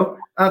have went up.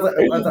 I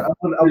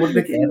wouldn't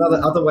have cared.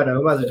 I'd have went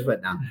home. I just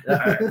went, nah.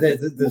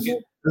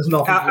 There's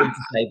nothing for me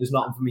to say. There's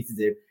nothing for me to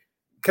do.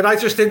 Can I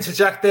just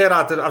interject there?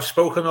 I've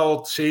spoken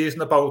all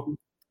season about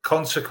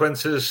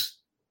consequences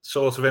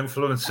sort of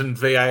influencing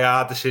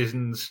VAR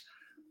decisions.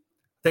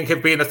 I think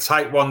it being a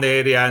tight one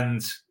near the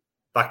end,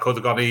 that could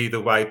have gone either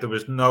way. There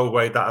was no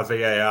way that a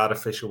VAR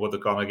official would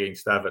have gone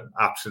against Everton.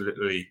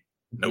 Absolutely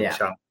no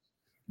chance.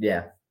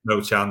 Yeah.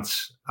 No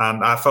chance.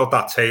 And I felt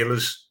that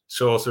Taylor's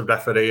sort of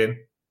refereeing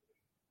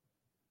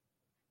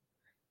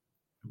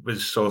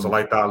was sort of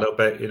like that a little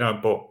bit,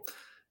 but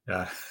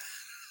yeah.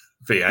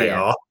 VAR.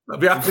 Yeah.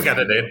 We have to get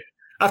it in.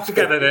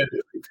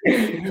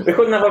 We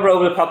couldn't have a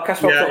roller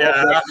podcast.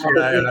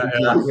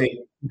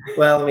 Exactly.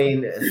 Well, I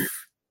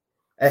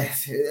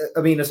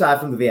mean, aside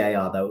from the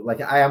VAR though,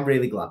 like I am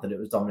really glad that it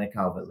was Dominic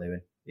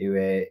Calvert-Lewin who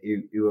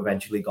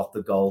eventually got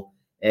the goal.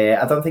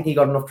 I don't think he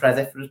got enough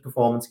credit for his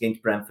performance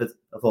against Brentford.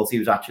 I thought he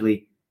was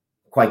actually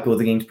quite good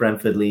against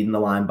Brentford, leading the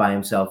line by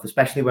himself,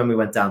 especially when we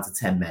went down to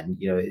 10 men.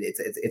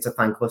 It's a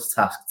thankless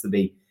task to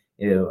be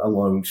a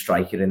lone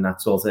striker in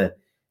that sort of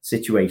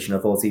situation. I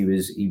thought he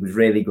was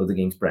really good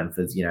against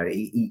Brentford.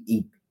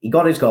 He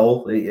got his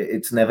goal.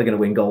 It's never going to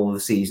win goal of the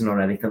season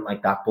or anything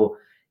like that, but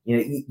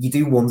you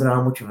do wonder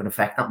how much of an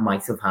effect that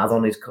might have had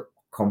on his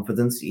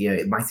confidence.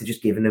 It might have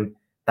just given him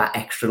that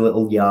extra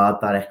little yard,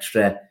 that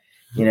extra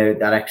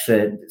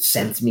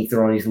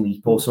centimetre on his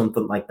leap or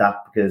something like that.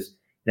 Because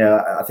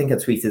I think I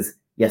tweeted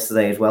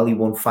yesterday as well, he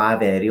won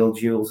 5 aerial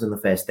duels in the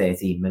first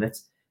 13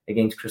 minutes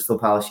against Crystal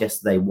Palace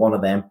yesterday. One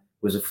of them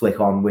was a flick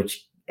on,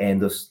 which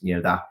earned us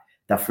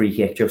that free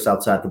kick just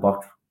outside the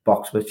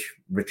box, which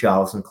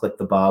Richarlison clipped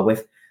the bar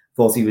with.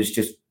 Thought he was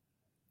just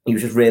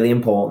really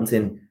important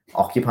in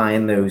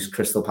occupying those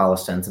Crystal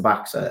Palace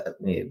centre-backs.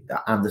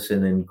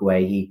 Anderson and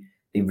Guehi,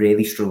 they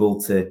really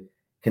struggled to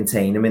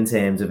contain him in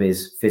terms of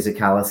his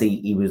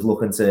physicality. He was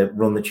looking to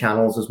run the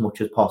channels as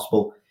much as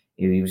possible.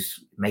 He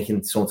was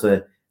making sort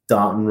of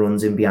darting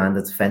runs in behind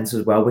the defence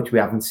as well, which we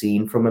haven't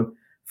seen from him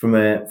from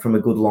a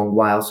good long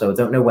while. So I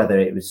don't know whether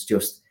it was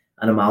just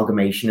an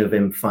amalgamation of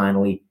him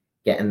finally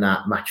getting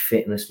that match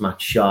fitness,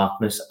 match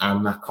sharpness,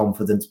 and that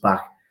confidence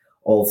back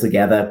all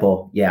together.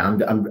 But yeah,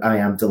 I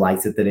am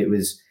delighted that it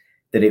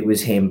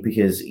was him,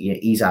 because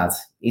he's had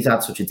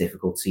such a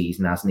difficult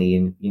season, hasn't he?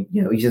 And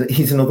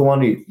he's another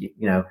one who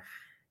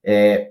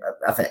I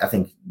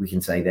think we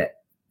can say that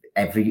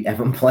every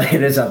Everton player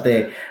has had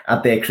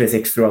their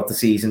critics throughout the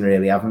season,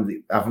 really,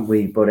 haven't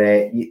we? But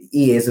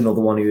he is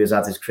another one who has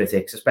had his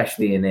critics,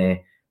 especially in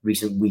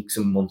recent weeks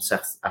and months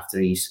after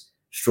he's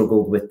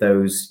struggled with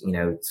those,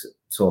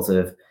 sort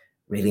of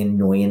really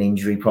annoying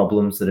injury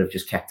problems that have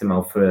just kept him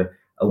out for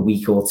a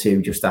week or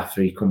two just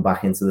after he'd come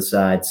back into the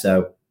side.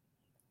 So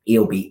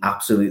he'll be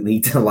absolutely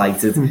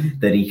delighted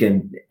that he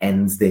can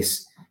end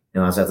this,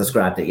 as I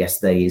described it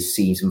yesterday, his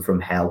season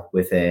from hell,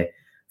 with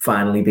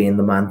finally being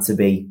the man to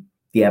be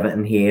the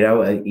Everton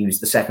hero. He was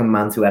the second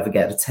man to ever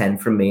get a 10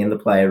 from me in the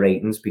player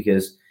ratings,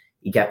 because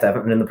he kept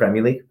Everton in the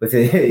Premier League.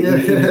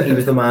 He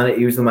was the man.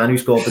 He was the man who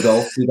scored the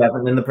goal to keep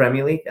Everton in the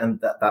Premier League, and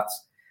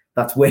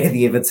that's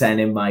worthy of a 10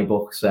 in my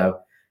book. So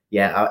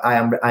yeah,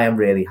 I am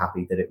really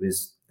happy that it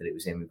was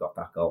him who got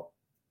that goal.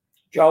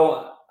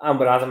 Joe, I'm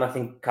with Adam. I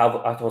think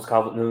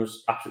Calvert-Lewin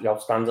was absolutely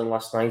outstanding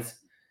last night.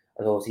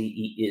 I thought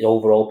his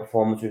overall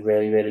performance was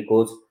really, really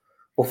good.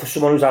 But for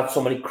someone who's had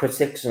so many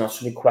critics and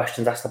so many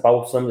questions asked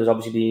about him, there's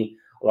obviously been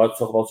a lot of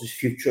talk about his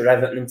future at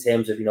Everton in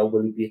terms of,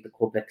 will he be at the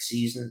club next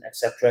season,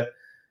 etc.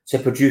 To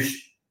produce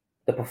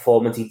the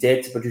performance he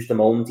did, to produce the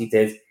moment he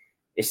did,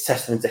 it's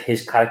testament to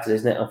his character,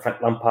 isn't it? And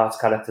Frank Lampard's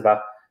character, that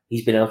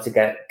he's been able to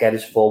get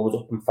his forwards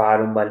up and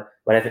firing when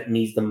Everton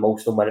needs them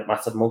most and when it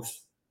mattered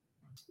most.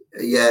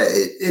 Yeah,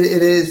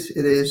 it is.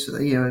 It is.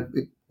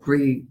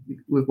 Agree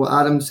with what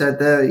Adam said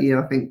there.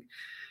 I think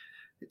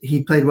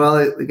he played well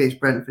against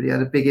Brentford. He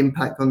had a big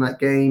impact on that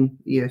game.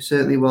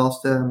 Certainly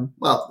whilst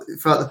throughout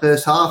the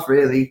first half,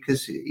 really,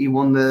 because he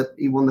won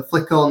the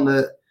flick on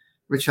that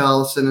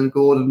Richarlison and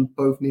Gordon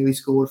both nearly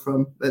scored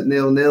from at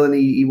 0-0, and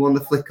he won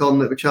the flick on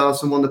that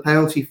Richarlison won the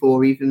penalty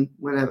for, even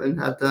when Everton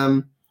had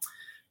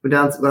we're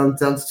down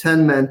to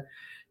 10 men.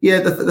 Yeah,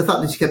 the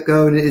fact that he kept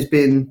going has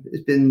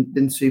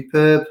been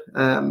superb.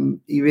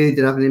 He really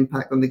did have an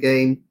impact on the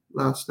game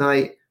last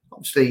night.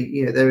 Obviously,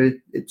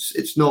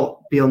 it's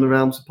not beyond the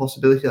realms of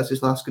possibility. That's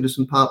his last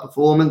Goodison Park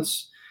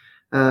performance.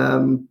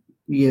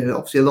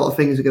 Obviously a lot of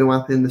things are going to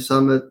happen in the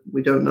summer.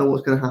 We don't know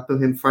what's going to happen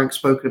with him. Frank's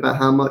spoken about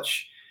how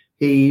much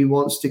he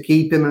wants to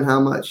keep him and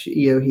how much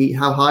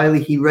how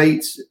highly he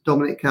rates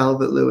Dominic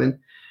Calvert-Lewin.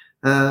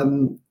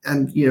 One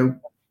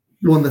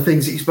of the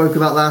things that he spoke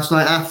about last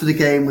night after the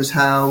game was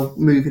how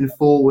moving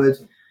forward,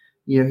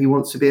 he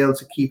wants to be able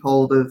to keep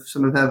hold of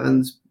some of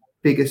Everton's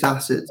biggest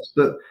assets.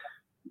 But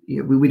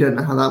we don't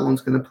know how that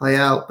one's going to play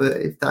out. But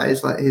if that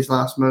is like his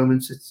last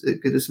moments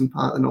at Goodison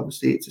Park, then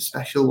obviously it's a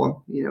special one.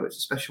 It's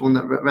a special one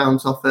that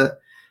rounds off a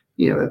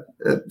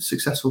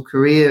successful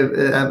career,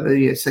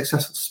 a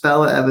successful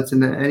spell at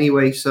Everton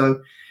anyway.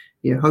 So,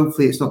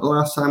 hopefully it's not the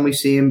last time we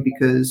see him,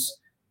 because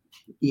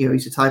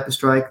he's a type of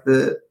striker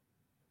that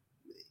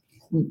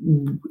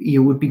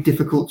would be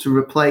difficult to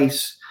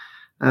replace.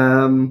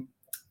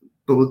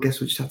 But we'll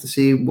just have to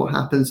see what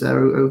happens there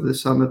over the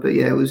summer. But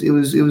yeah, it was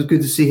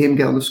good to see him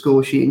get on the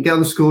score sheet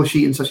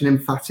in such an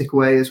emphatic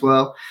way as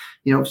well.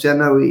 Obviously I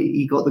know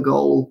he got the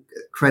goal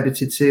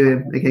credited to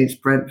him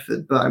against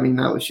Brentford, but I mean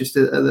that was just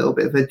a little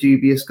bit of a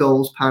dubious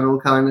goals panel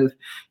kind of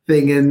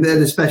thing, and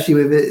especially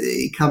with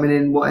it coming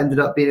in what ended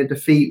up being a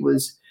defeat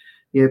was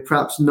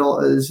perhaps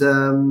not as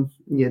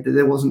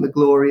there wasn't the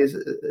glory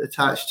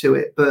attached to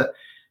it, but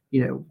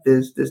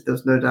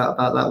there's no doubt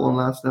about that one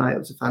last night. It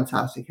was a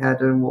fantastic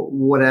header, and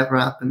whatever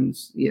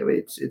happens,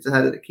 it's a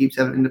header that keeps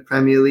Everton in the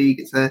Premier League.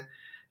 It's a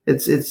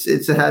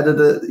header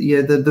that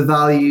the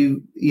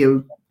value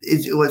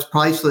it's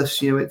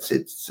priceless.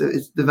 It's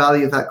the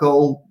value of that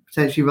goal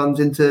potentially runs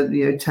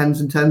into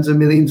tens and tens of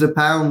millions of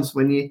pounds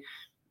when you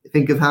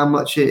think of how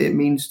much it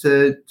means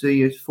to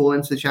fall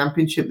into the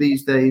Championship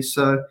these days.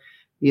 So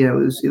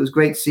it was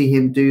great to see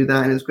him do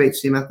that, and it was great to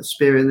see him have the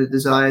spirit and the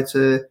desire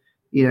to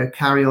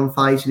carry on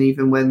fighting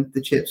even when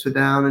the chips were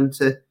down, and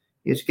to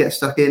get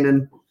stuck in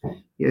and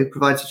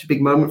provide such a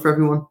big moment for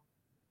everyone.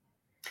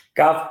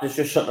 Gav, there's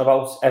just something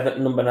about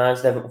Everton number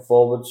 9s, Everton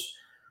forwards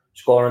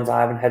scoring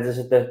diving headers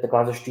at the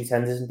Glasgow Street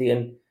End, isn't he?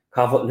 And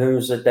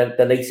Calvert-Lewin's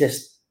the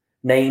latest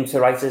name to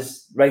write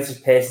his name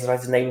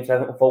to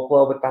Everton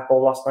folklore with that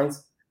goal last night.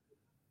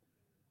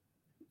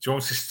 Do you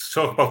want us to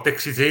talk about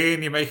Dixie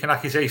Dean? You're making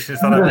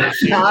accusations that I've never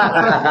seen.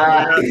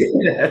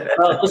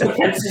 Well, it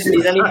doesn't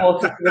need any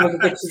more to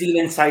Dixie Dean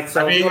insight.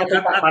 So I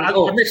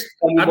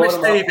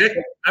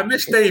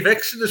missed Dave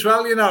Hickson as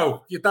well, They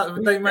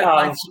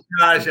might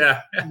surprise you.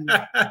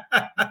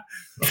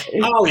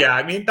 Oh, yeah.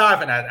 I mean,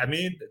 Darvin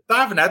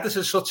Headers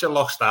is such a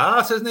lost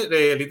art, isn't it,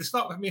 really? There's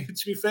not,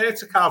 to be fair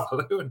to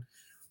Calvert-Lewin,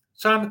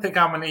 trying to think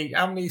how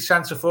many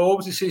centre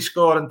forwards you see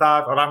scoring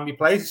dive, or how many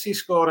players you see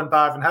scoring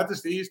diving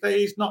headers these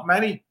days. Not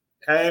many.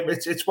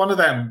 It's one of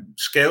them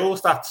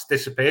skills that's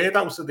disappeared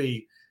out of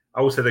the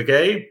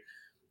game.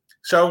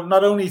 So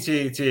not only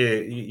do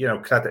you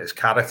credit his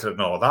character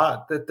and all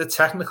that, the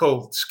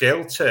technical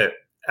skill to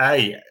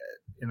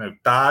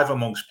dive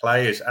amongst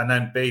players and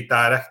then B,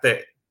 direct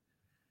it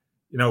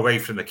away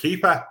from the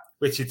keeper,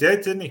 which he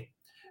did, didn't he?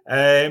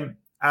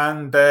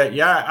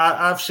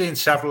 I've seen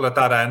several at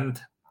that end.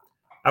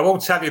 I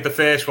won't tell you the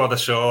first one I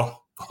saw,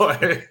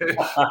 but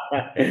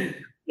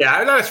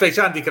let's face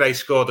it, Andy Gray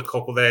scored a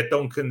couple there.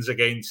 Duncan's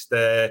against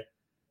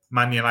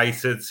Man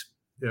United,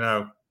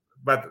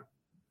 but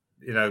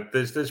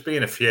there's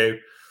been a few.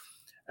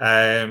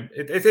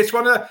 It's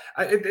one of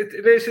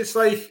it's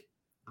like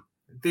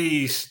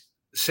these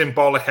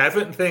symbolic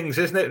Everton things,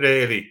 isn't it?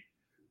 Really,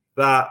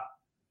 that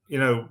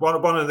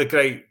one of the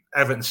great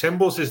Everton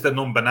symbols is the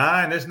number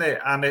 9, isn't it?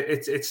 And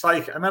it's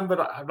like, I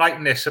remember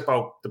writing this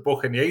about the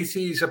book in the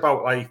 80s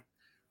about like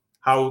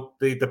how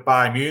the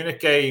Bayern Munich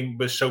game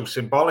was so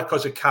symbolic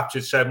because it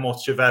captured so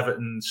much of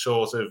Everton's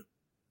sort of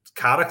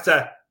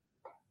character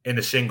in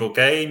a single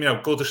game.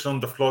 Goodison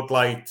under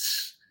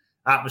floodlights,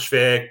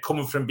 atmosphere,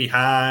 coming from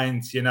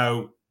behind,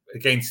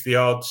 against the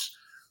odds.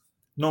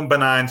 Number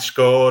 9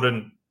 score,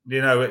 and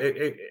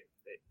it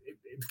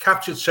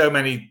captured so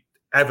many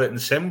Everton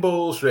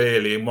symbols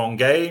really in one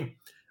game.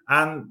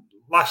 And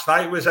last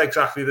night was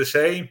exactly the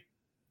same.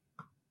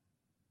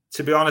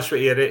 to be honest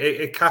with you,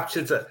 it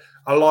captured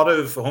a lot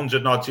of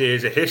 100 odd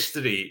years of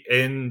history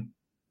in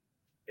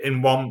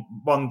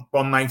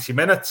 190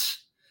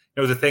 minutes.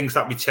 You know, the things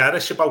that we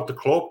cherish about the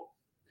club.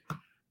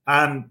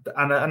 And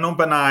a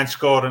number 9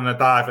 scoring a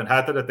diving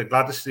header at the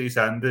Gladys Street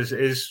end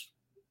is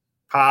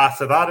part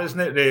of that, isn't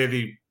it?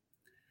 Really,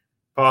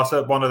 part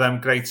of one of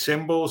them great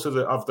symbols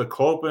of the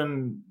club,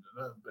 and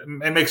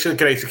it makes it a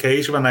great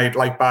occasion when they,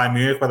 like Bayern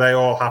Munich, where they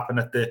all happen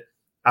at the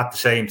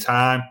same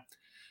time.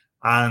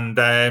 And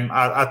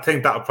I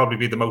think that would probably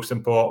be the most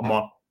important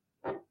one,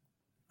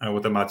 I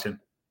would imagine.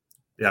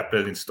 Yeah,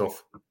 brilliant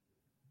stuff.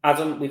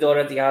 Adam, we'd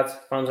already had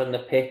fans on the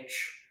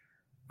pitch,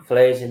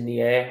 flares in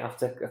the air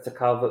after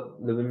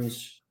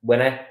Calvert-Lewin's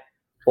winner.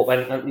 But when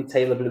Anthony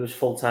Taylor blew his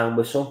full-time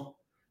whistle,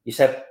 you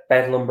said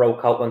bedlam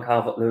broke out when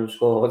Calvert-Lewin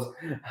scored.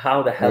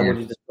 How the hell would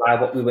you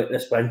describe what we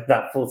witnessed when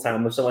that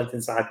full-time whistle went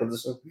inside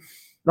Goodison?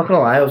 Not gonna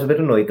lie, I was a bit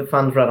annoyed the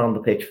fans ran on the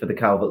pitch for the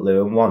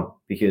Calvert-Lewin one,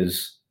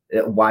 because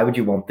why would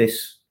you want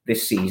this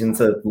season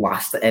to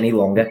last any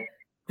longer?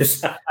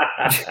 Just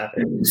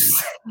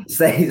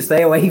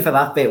stay away for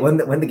that bit when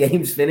the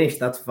game's finished.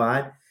 That's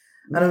fine.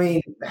 And I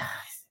mean,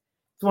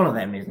 it's one of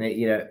them, isn't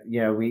it?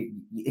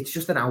 It's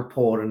just an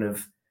outpouring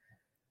of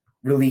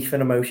relief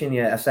and emotion.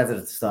 Yeah, I said it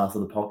at the start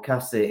of the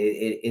podcast.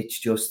 It's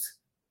just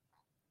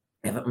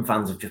Everton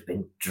fans have just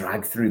been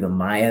dragged through the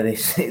mire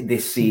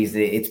this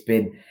season.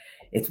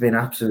 It's been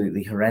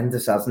absolutely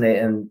horrendous, hasn't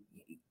it? And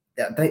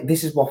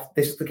this is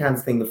the kind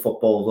of thing that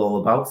football's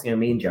all about. You know,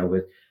 me and Joe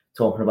were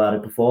talking about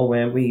it before,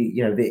 where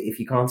if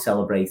you can't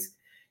celebrate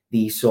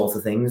these sorts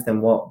of things, then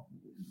what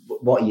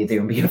are you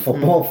doing being a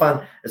football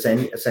fan?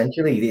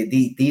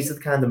 Essentially, these are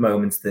the kind of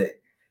moments that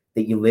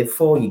you live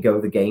for, you go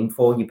to the game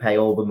for, you pay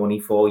all the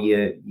money for,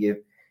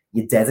 you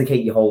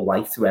dedicate your whole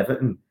life to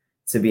Everton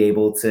to be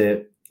able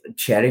to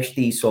cherish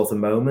these sort of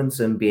moments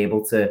and be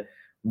able to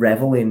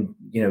revel in,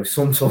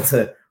 some sort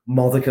of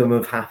modicum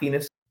of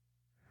happiness.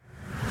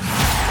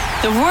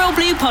 The Royal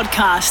Blue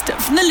Podcast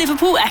from the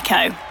Liverpool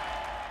Echo.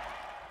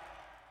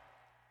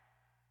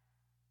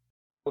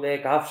 There,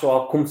 Gav, so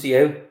I'll come to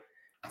you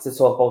to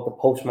talk about the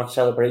post-match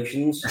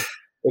celebrations. It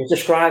was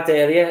described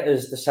earlier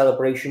as the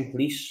celebration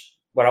police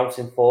were out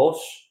in force,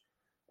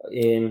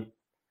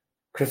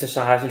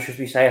 criticising, should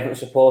we say, Everton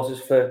supporters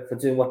for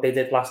doing what they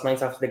did last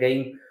night after the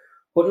game.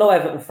 But no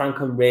Everton fan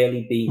can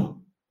really be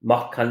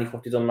mocked, can they, for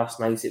what they done last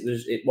night.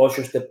 It was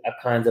just a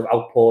kind of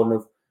outpouring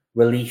of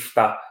relief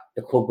that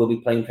the club will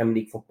be playing Premier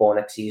League football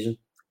next season.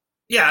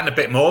 Yeah, and a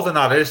bit more than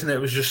that, isn't it?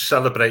 It was just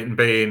celebrating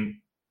being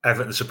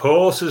Everton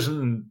supporters,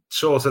 and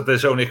sort of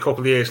there's only a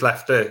couple of years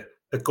left at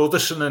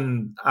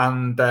Goodison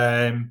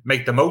and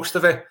make the most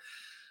of it.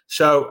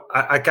 So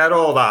I get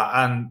all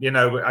that, and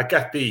I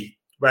get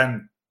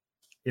even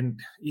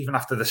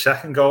after the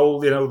second goal,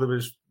 there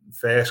was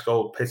first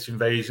goal, pitch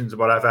invasions or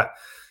whatever.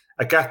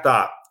 I get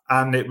that,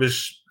 and it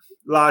was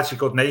largely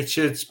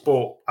good-natured,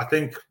 but I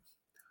think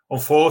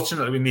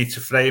unfortunately we need to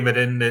frame it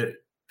in the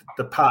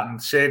pattern,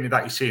 certainly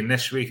that you've seen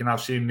this week and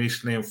I've seen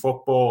recently in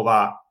football,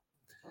 that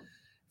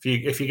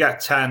if you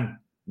get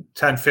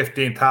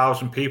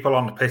 15,000 people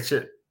on the pitch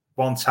at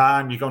one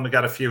time, you're going to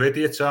get a few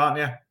idiots, aren't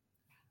you?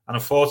 And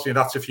unfortunately,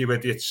 that's a few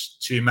idiots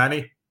too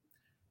many,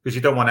 because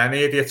you don't want any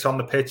idiots on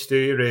the pitch, do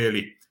you,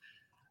 really?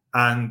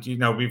 And,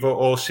 we've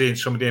all seen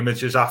some of the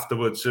images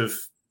afterwards of,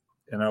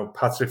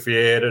 Patrick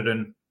Vieira,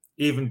 and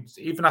even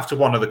after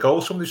one of the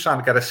goals, somebody was trying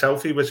to get a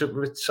selfie. Was it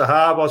with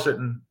Sahar, was it?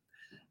 And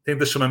I think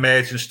there's some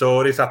emerging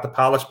stories that the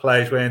Palace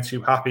players weren't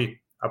too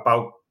happy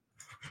about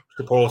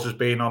supporters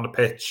being on the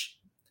pitch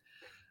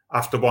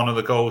after one of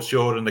the goals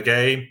during the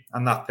game,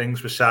 and that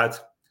things were said.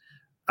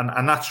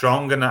 And that's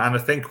wrong. And I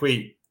think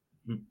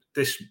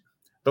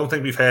don't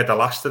think we've heard the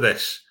last of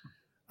this.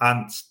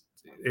 And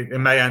it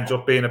may end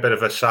up being a bit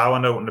of a sour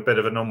note and a bit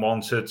of an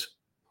unwanted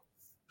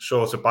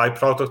sort of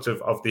byproduct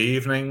of the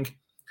evening.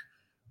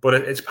 But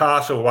it's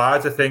part of a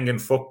wider thing in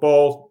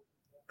football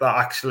that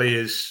actually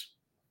it's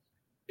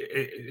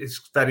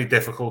very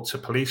difficult to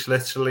police,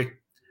 literally.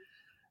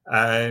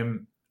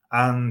 And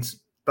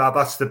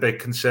that's the big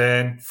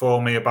concern for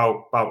me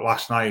about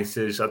last night,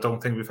 is I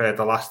don't think we've heard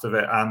the last of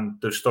it, and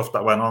there's stuff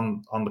that went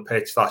on the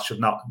pitch that should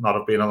not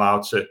have been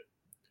allowed to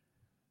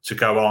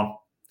go on,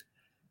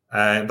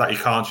 that you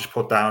can't just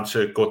put down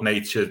to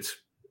good-natured,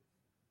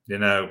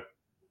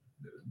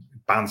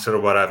 banter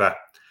or whatever.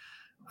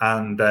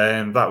 And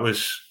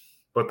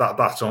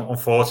that's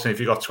unfortunate. If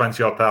you've got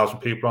 20,000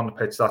 odd people on the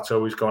pitch, that's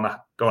always going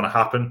to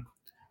happen.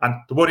 And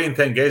the worrying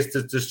thing is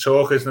that there's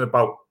talk, isn't it,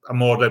 about a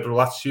more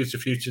liberal attitude to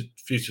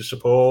future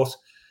supporters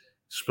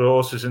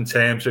in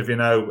terms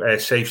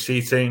of, safe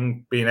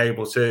seating, being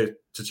able to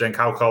drink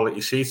alcohol at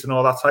your seat and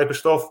all that type of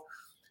stuff.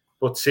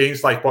 But it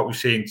seems like what we've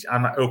seen,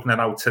 and opening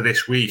out to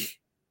this week,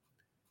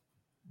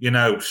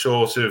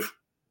 sort of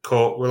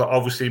will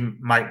obviously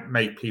might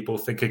make people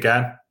think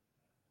again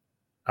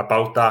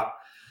about that.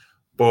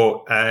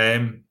 But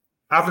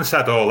having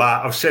said all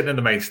that, I was sitting in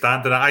the main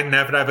stand, and I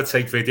never ever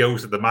take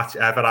videos of the match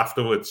ever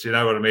afterwards. You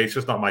know what I mean? It's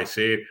just not my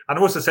scene. And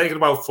I must have taken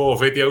about 4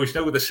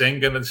 videos, with the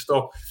singing and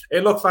stuff.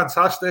 It looked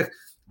fantastic.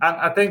 And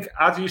I think,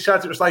 as you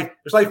said, it was like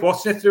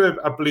watching it through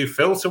a blue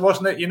filter,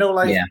 wasn't it? You know,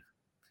 like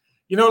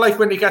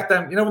when you get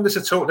them, when there's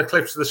a total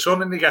eclipse of the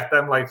sun and you get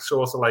them like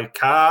sort of like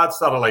cards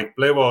that are like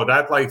blue or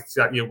red, like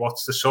that you watch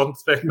the sun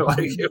through.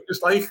 Like it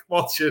was like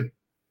watching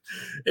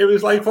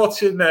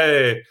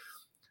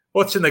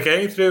watching the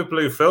game through a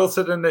blue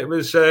filter, and it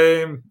was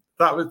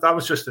that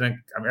was just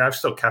I've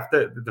still kept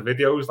it. The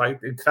videos,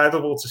 like,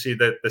 incredible to see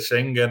the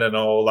singing and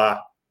all that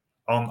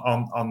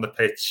on the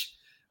pitch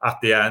at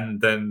the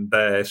end, and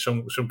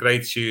some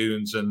great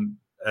tunes, and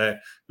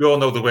we all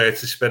know the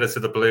words to Spirit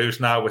of the Blues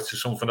now, which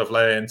is something I've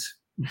learned.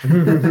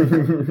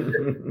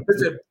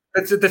 The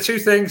two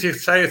things you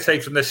say I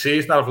take from this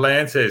season I've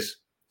learned is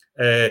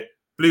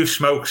blue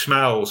smoke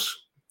smells,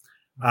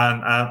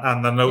 and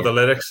I know the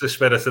lyrics to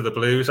Spirit of the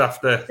Blues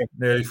after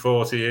nearly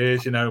 40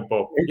 years,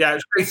 but yeah, it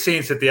was great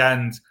scenes at the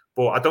end,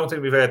 but I don't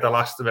think we've heard the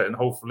last of it, and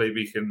hopefully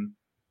we can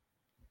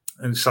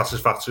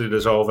satisfactorily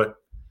resolve it.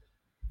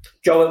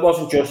 Joe, it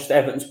wasn't just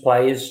Everton's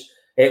players,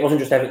 it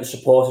wasn't just Everton's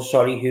supporters,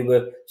 who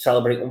were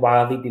celebrating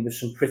wildly. There was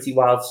some pretty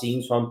wild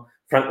scenes from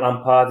Frank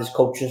Lampard, his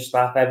coaching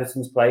staff,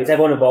 Everton's players,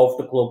 everyone involved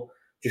with the club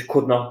just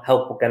could not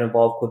help but get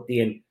involved, could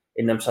they,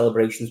 in them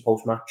celebrations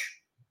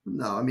post-match.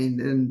 No, I mean,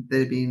 and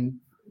they've been,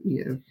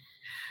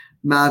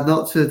 mad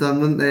not to have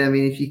done, wouldn't they? I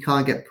mean, if you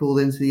can't get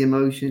pulled into the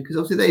emotion, because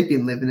obviously they've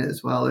been living it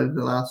as well over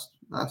the last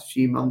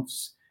few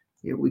months.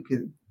 We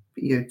could,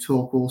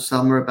 talk all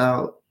summer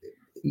about,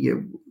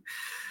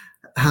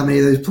 how many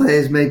of those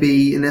players may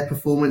be in their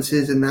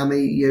performances and how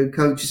many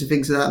coaches and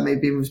things like that may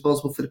be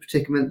responsible for the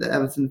predicament that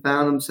Everton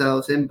found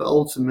themselves in. But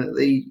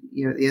ultimately,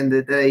 at the end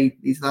of the day,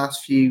 these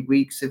last few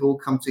weeks have all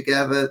come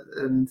together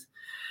and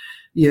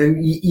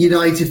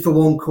united for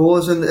one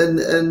cause, and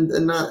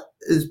that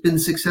has been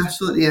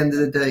successful at the end of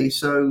the day.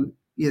 So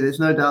there's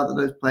no doubt that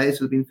those players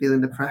have been feeling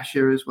the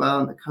pressure as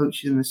well, and the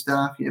coaches and the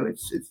staff.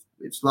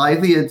 It's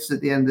livelihoods at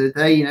the end of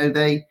the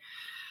day.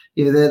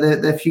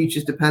 Their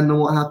futures depend on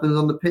what happens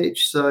on the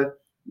pitch. So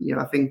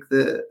I think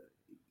that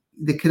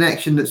the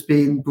connection that's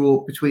being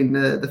brought between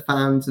the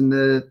fans and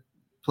the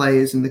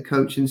players and the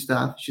coaching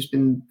staff has just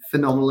been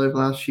phenomenal over the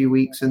last few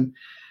weeks. And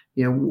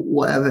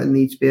whatever it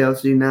needs to be able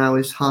to do now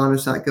is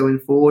harness that going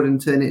forward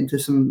and turn it into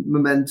some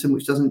momentum,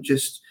 which doesn't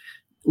just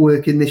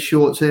work in this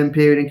short-term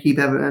period and keep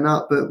Everton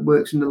up, but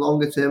works in the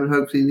longer term and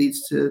hopefully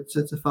leads to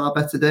far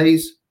better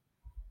days.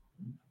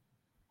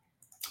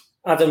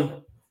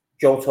 Adam,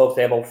 Joe talked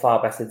there about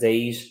far better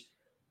days,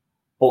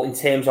 but in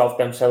terms of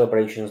them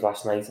celebrations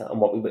last night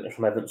and what we witnessed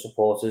from Everton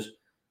supporters,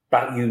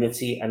 that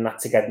unity and that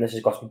togetherness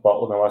has got to be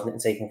bottled now, hasn't it,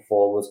 and taken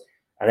forward,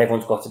 and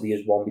everyone's got to be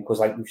as one, because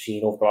like we've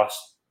seen over the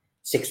last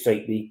 6 to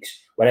 8 weeks,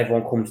 when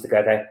everyone comes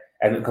together,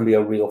 Everton can be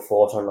a real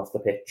force on and off the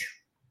pitch.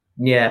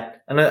 Yeah,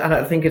 and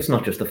I think it's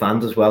not just the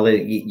fans as well.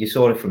 You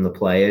saw it from the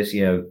players.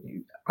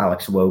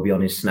 Alex Iwobi on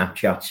his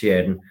Snapchat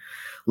sharing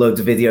loads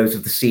of videos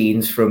of the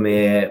scenes from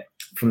the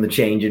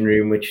changing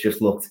room, which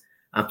just looked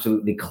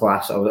absolutely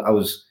class. I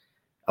was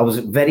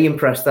very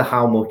impressed at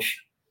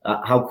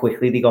how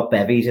quickly they got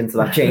bevies into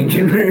that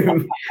changing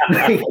room.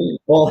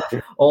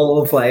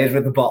 all the players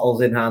with the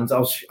bottles in hands. I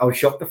was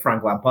shocked that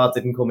Frank Lampard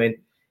didn't come in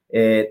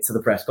to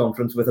the press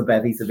conference with a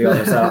bevy, to be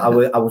honest. I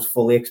was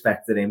fully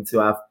expecting him to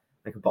have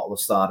like a bottle of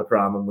Starter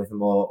Brahman with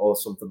him or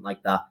something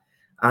like that.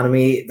 And I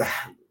mean,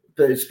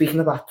 but speaking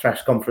of that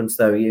press conference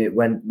though,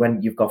 when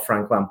you've got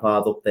Frank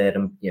Lampard up there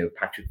and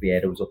Patrick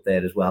Vieira was up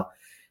there as well,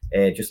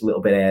 just a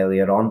little bit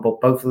earlier on, but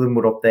both of them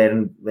were up there,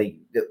 and like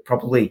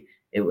probably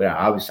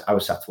I was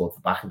sat towards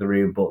the back of the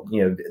room, but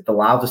the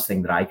loudest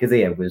thing that I could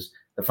hear was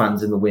the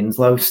fans in the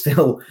Winslow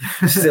still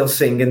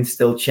singing,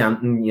 still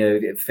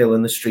chanting,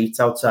 filling the streets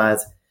outside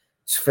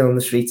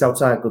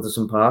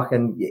Goodison Park.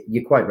 And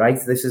you're quite right,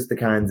 this is the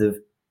kind of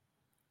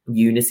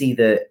unity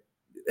that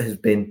has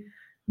been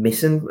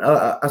missing.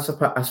 I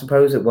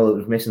suppose it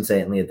was missing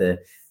certainly at the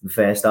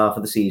first half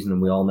of the season,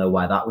 and we all know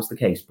why that was the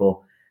case. But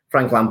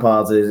Frank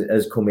Lampard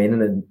has come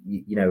in, and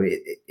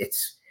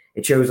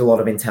it shows a lot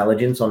of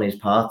intelligence on his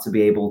part to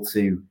be able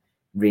to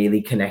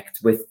really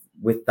connect with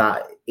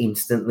that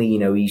instantly.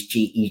 He's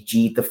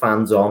G'd the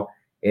fans on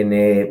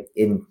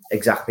in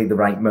exactly the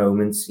right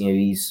moments.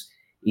 He's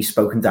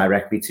spoken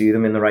directly to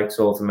them in the right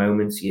sort of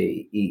moments.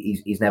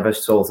 He's never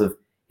sort of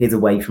hid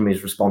away from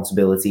his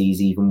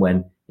responsibilities, even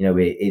when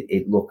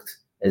it looked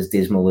as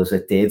dismal as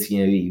it did.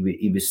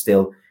 He was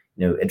still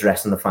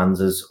addressing the fans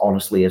as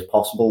honestly as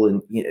possible.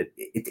 And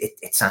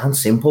it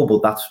sounds simple,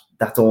 but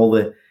that's all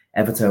the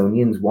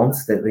Evertonians want.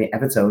 That the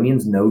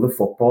Evertonians know the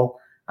football,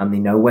 and they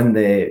know when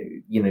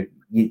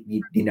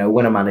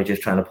when a manager's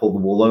trying to pull the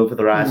wool over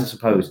their eyes, I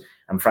suppose.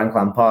 And Frank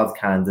Lampard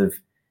kind of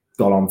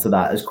got onto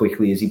that as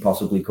quickly as he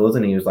possibly could,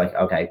 and he was like,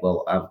 okay,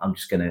 well, I'm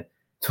just going to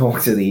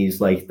talk to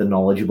these, like, the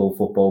knowledgeable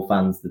football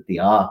fans that they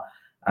are.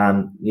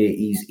 And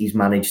he's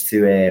managed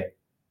to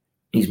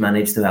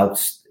help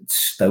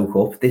stoke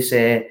up this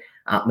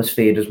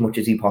atmosphere as much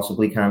as he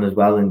possibly can as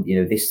well. And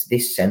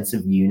this sense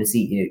of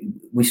unity,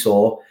 we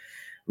saw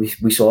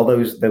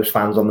those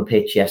fans on the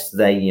pitch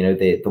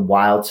yesterday. The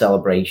wild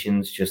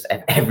celebrations, just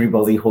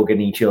everybody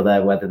hugging each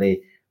other, whether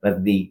they whether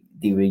they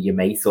were your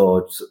mate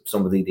or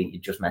somebody that you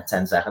just met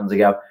 10 seconds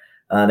ago.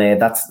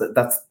 And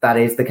that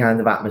is the kind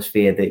of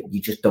atmosphere that you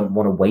just don't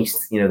want to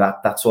waste.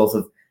 That sort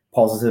of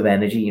positive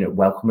energy.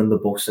 Welcoming the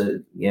bus,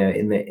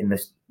 in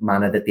this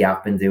manner that they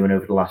have been doing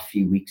over the last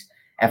few weeks.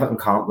 Everton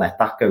can't let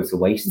that go to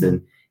waste.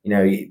 And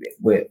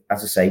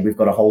as I say, we've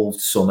got a whole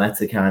summer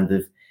to kind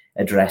of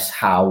address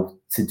how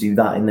to do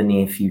that in the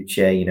near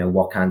future.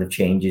 What kind of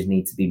changes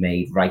need to be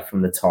made right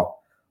from the top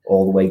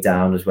all the way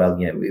down as well.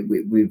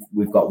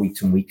 We've got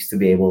weeks and weeks to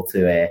be able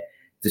to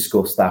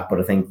discuss that. But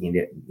I think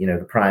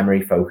the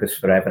primary focus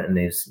for Everton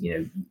is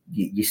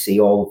you see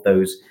all of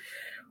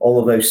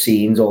those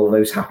scenes, all of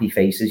those happy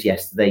faces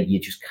yesterday. You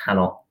just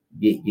cannot,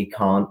 you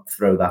can't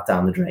throw that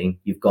down the drain.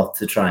 You've got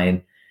to try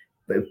and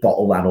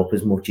bottle that up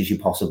as much as you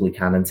possibly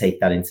can and take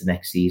that into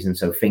next season.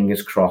 So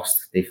fingers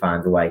crossed they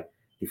find a way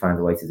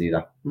to do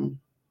that.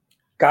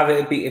 Gav,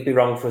 it'd be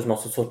wrong for us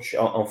not to touch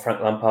on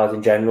Frank Lampard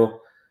in general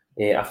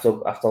after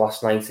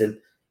last night. And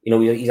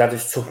he's had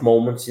his tough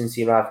moments since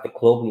he arrived at the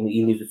club.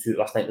 He alluded to it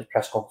last night in the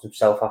press conference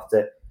himself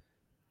after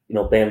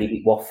Burnley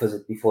beat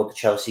Watford before the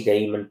Chelsea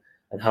game,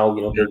 and how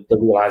the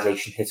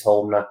realisation hit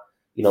home that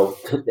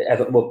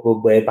Everton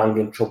were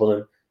banging trouble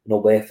and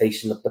we're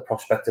facing the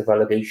prospect of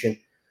relegation.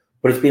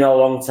 But it's been a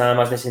long time,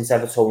 hasn't it, since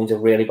Evertonians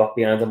have really got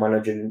behind the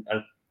manager,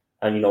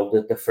 and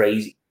the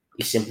phrase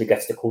 "he simply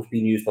gets the cup"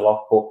 being used a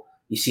lot. But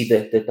you see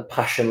the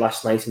passion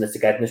last night and the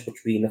togetherness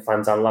between the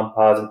fans and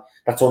Lampard, and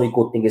that's only a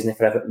good thing, isn't it,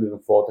 for Everton moving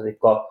forward, that they've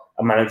got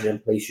a manager in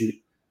place who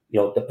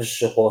the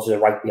supporters are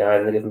right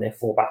behind and they're giving their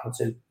full backing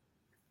to.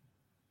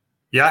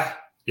 Yeah,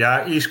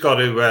 he's got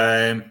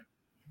to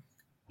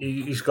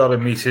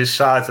meet his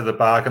side of the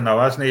bargain now,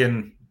 hasn't he?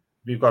 And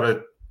we've got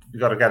to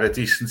get a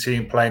decent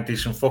team playing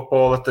decent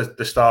football at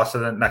the start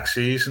of the next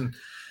season.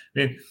 I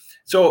mean,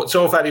 it's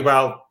all very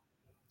well.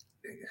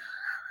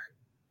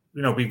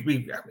 He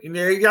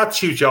had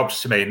two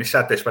jobs to me, and he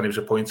said this when he was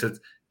appointed: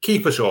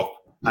 keep us up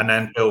and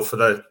then build for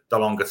the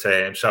longer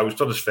term. So he's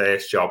done his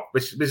first job,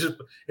 which is,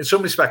 in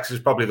some respects, is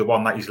probably the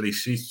one that he's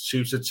least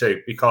suited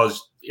to,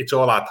 because it's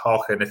all ad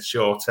hoc and it's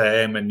short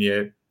term and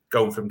you're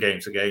going from game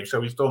to game. So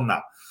he's done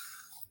that.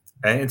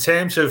 And in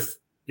terms of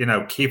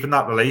keeping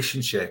that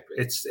relationship,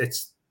 it's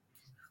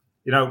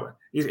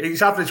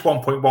he's averaged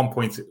 1.1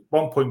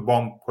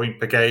 point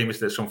per game, is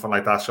there something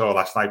like that? I saw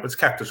last night, but it's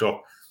kept us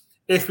up.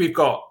 If we've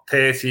got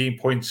 13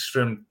 points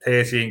from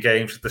 13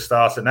 games at the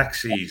start of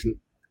next season,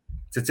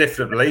 it's a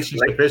different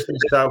relationship, isn't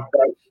it? So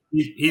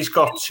he's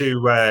got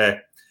to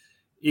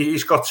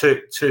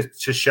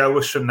show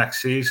us from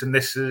next season.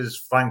 This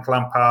is Frank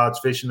Lampard's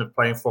vision of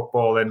playing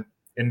football in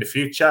the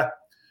future.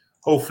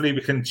 Hopefully,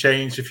 we can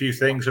change a few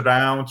things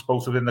around,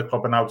 both within the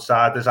club and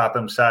outside, as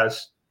Adam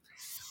says.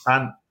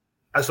 And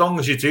as long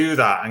as you do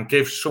that and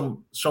give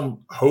some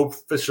hope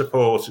for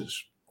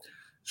supporters,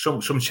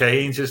 some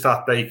changes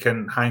that they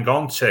can hang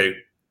on to,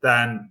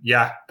 then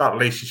that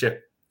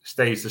relationship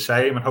stays the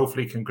same and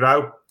hopefully can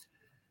grow.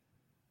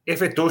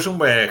 If it doesn't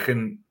work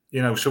and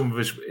some of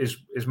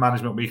his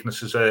management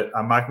weaknesses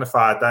are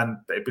magnified,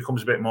 then it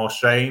becomes a bit more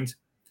strained.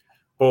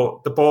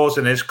 But the ball's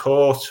in his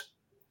court,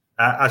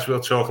 as we'll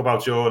talk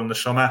about during the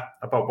summer,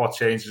 about what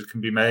changes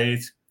can be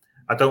made.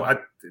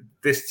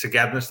 This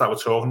togetherness that we're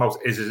talking about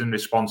is in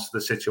response to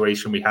the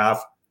situation we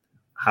have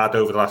had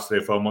over the last 3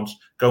 or 4 months.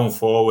 Going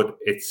forward,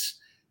 it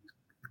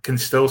can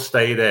still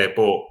stay there,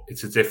 but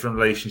it's a different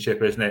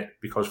relationship, isn't it?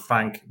 Because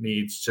Frank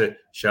needs to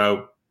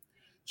show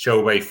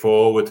a way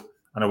forward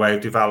and a way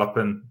of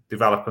developing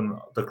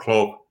the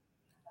club,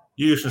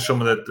 using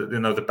some of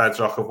the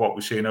bedrock of what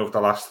we've seen over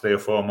the last 3 or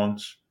 4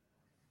 months.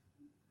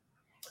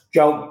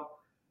 Joe,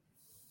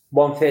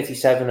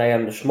 1:37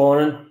 a.m. this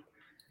morning.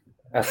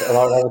 A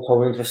lot of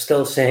Evertonians were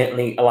still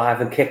certainly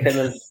alive and kicking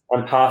and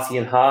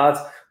partying hard.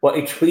 But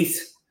a tweet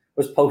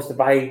was posted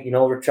by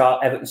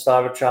Everton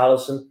star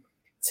Richarlison,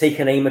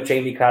 taking aim at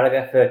Jamie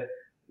Carragher for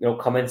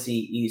comments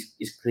he's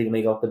clearly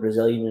made off the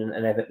Brazilian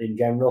and Everton in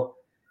general.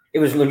 It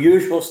was an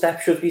unusual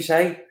step, should we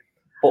say,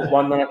 but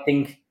one that I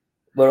think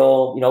we're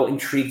all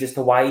intrigued as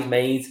to why he's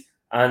made.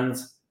 And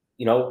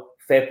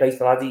fair play to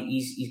the lad,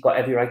 he's got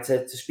every right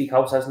to speak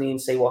out, hasn't he,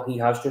 and say what he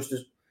has, just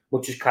as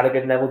much as Carragher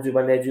and Neville do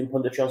when they're doing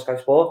punditry on Sky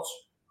Sports.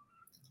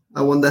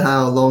 I wonder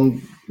how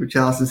long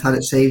Richarlison's had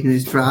it saved in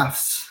his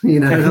drafts.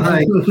 Maybe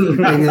after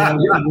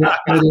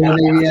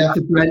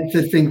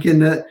Brentford, thinking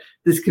that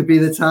this could be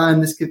the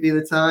time.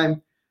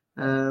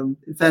 In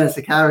fairness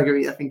to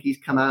Carragher, I think he's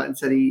come out and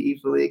said he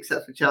fully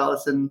accepts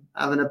Richarlison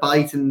having a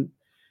bite, and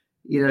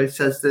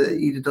says that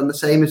he'd have done the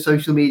same if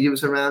social media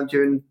was around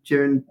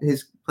during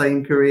his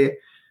playing career.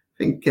 I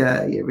think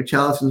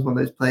Richarlison's one of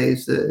those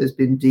players that has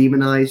been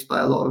demonised by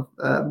a lot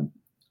of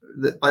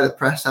by the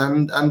press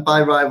and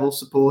by rival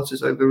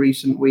supporters over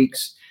recent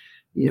weeks.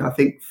 I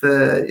think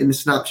in the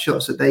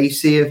snapshots that they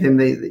see of him,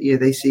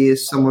 they see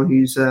as someone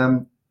who's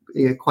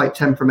quite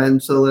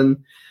temperamental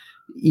and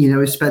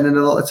is spending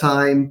a lot of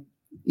time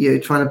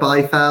trying to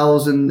buy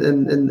fouls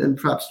and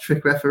perhaps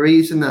trick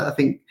referees. And that, I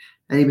think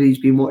anybody who's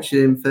been watching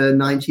him for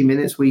 90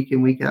 minutes week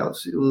in, week out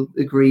will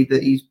agree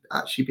that he's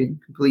actually been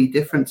completely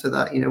different to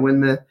that.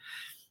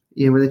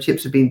 when the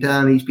chips have been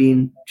down, he's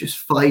been just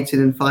fighting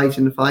and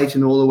fighting and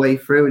fighting all the way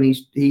through, and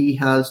he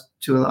has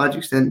to a large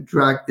extent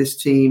dragged this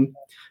team.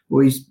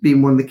 Well, he's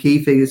been one of the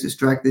key figures that's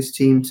dragged this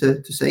team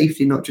to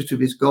safety, not just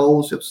with his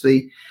goals.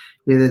 Obviously,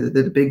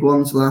 the big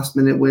ones, last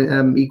minute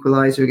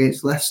equaliser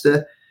against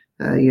Leicester,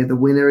 the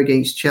winner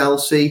against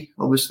Chelsea.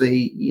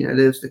 Obviously,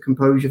 there's the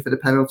composure for the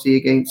penalty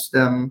against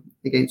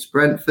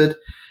Brentford.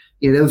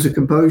 There was a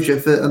composure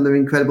under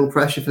incredible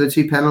pressure for the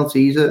 2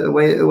 penalties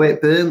away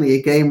at Burnley,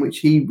 a game which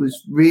he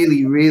was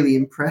really, really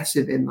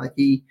impressive in. Like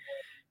he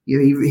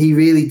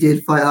really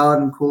did fight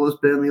hard and cause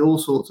Burnley all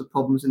sorts of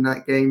problems in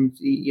that game.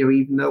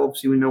 Even though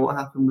obviously we know what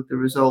happened with the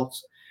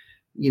results,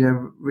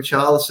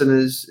 Richarlison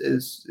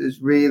has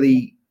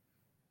really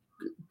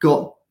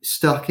got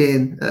stuck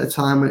in at a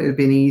time when it had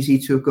been easy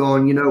to have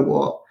gone, you know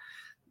what,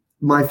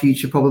 my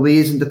future probably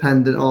isn't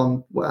dependent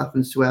on what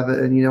happens to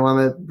Everton. I'm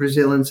a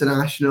Brazil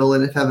international,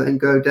 and if Everton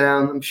go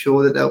down, I'm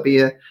sure that there'll be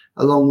a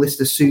long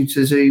list of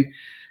suitors who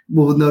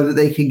will know that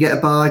they can get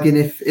a bargain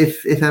if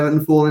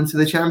Everton fall into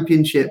the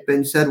Championship. But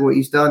instead, what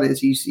he's done is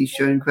he's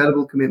shown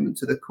incredible commitment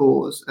to the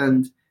cause.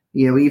 And,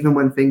 even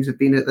when things have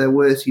been at their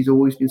worst, he's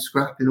always been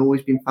scrapping,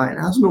 always been fighting.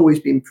 It hasn't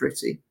always been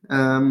pretty.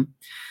 And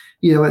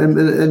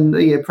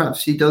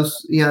perhaps he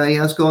does, he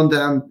has gone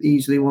down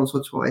easily once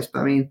or twice. But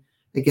I mean,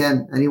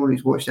 again, anyone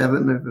who's watched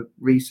Everton over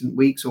recent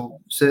weeks, or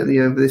certainly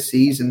over this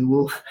season,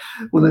 will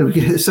know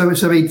so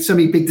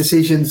many big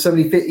decisions, so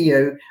many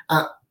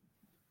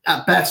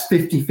at best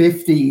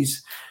 50-50s,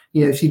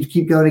 seem to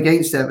keep going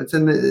against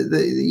Everton.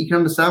 You can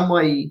understand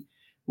why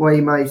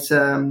he might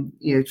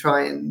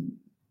try and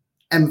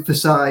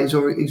emphasise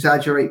or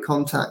exaggerate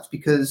contact,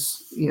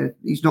 because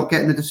he's not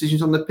getting the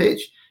decisions on the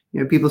pitch.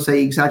 People say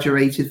he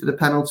exaggerated for the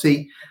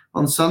penalty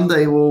on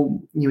Sunday.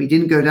 Well, he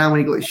didn't go down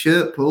when he got his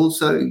shirt pulled,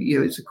 so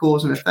it's a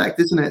cause and effect,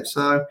 isn't it?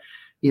 So,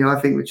 I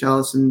think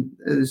Richarlison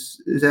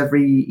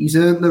he's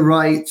earned the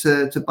right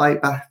to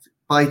bite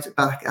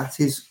back at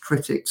his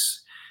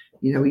critics.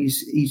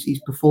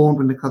 He's performed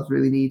when the club's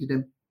really needed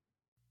him.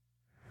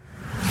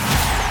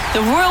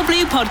 The Royal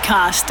Blue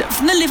Podcast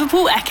from the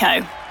Liverpool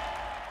Echo.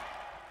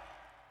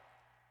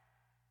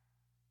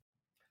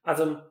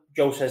 Adam,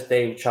 Joe says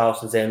David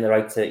Charleston's earned the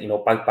right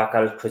to, bite back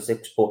at his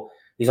critics, but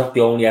he's not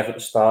the only Everton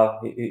star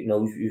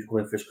who's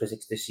going for his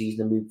critics this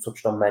season, and we've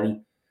touched on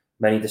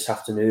many this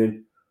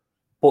afternoon.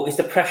 But is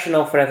the pressure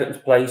now for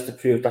Everton's players to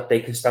prove that they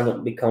can stand up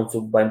and be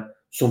counted when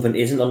something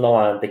isn't on the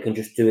line? They can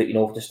just do it,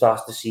 at the start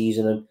of the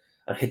season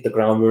and hit the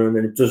ground running,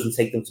 and it doesn't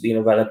take them to be in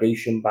a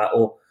relegation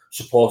battle.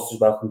 Supporters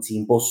welcome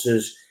team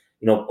buses,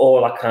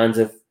 all that kinds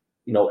of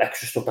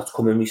extra stuff that's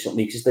come in recent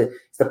weeks. It's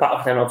the battle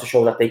for them now to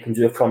show that they can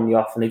do it from the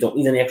off, and they don't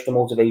need any extra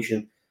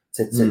motivation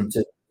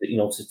to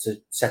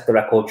set the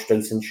record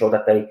straight and show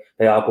that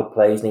they are good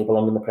players and they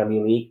belong in the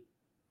Premier League.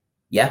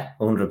 Yeah,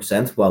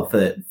 100%. Well,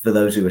 for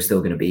those who are still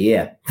going to be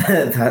here,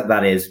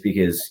 that is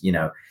because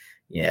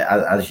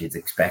as you'd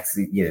expect,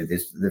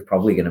 there's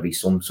probably going to be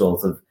some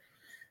sort of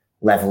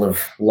level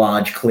of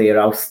large clear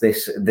out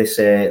this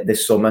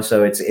summer.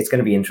 So it's going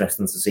to be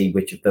interesting to see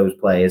which of those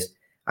players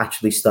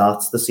actually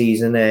starts the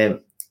season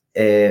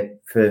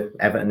for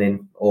Everton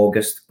in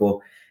August. But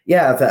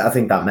yeah, I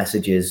think that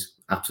message is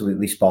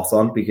absolutely spot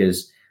on,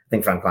 because I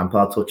think Frank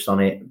Lampard touched on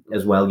it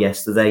as well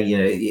yesterday.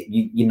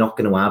 You're not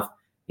going to have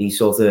these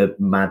sort of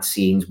mad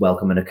scenes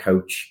welcoming a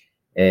coach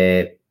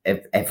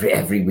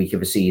every week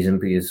of a season,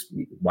 because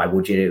why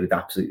would you? It would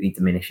absolutely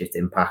diminish its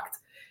impact.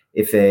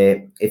 If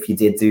you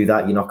did do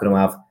that, you're not going to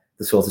have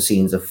the sort of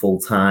scenes of full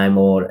time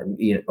or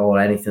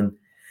anything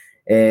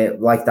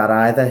like that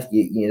either.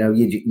 You're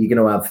going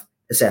to have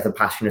a set of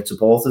passionate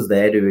supporters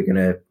there who are going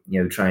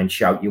to try and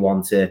shout you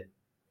on to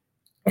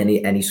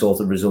any sort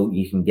of result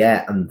you can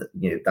get, and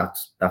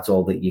that's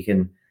all that you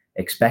can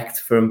expect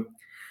from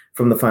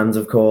the fans,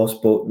 of course.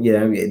 But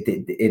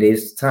it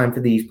is time for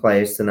these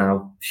players to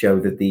now show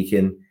that they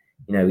can,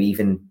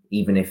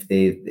 even if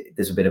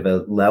there's a bit of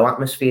a low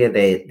atmosphere,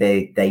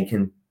 they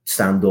can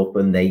stand up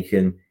and they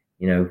can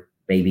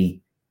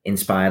maybe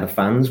inspire the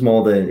fans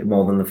more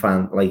than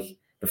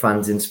the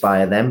fans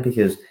inspire them,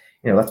 because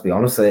let's be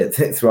honest,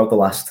 throughout the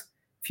last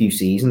few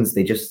seasons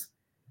they just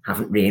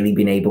haven't really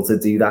been able to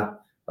do that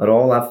at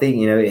all, have they?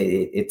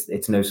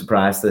 It's no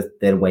surprise that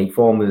their away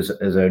form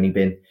has only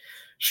been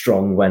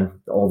strong when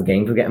all the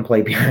games were getting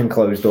played behind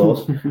closed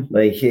doors.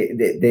 Like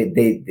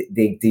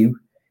they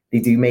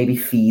do maybe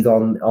feed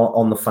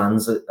on the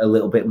fans a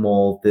little bit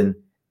more than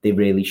they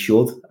really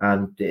should,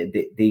 and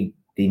they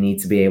need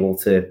to be able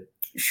to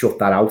shut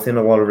that out in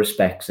a lot of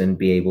respects and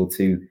be able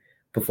to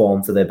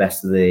perform to the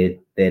best of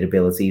their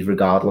abilities,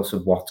 regardless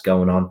of what's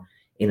going on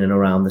in and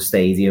around the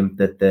stadium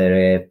that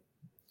they're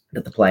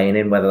playing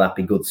in, whether that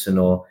be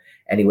Goodison or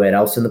anywhere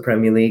else in the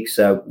Premier League.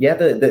 So yeah,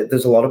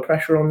 there's a lot of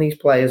pressure on these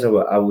players,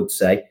 I would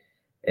say,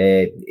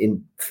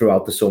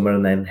 throughout the summer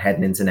and then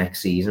heading into next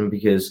season,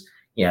 because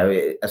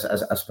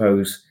I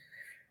suppose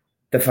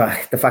the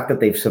fact that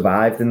they've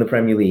survived in the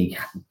Premier League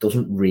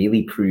doesn't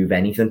really prove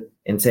anything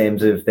in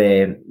terms of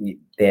their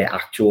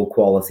actual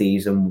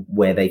qualities and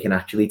where they can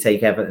actually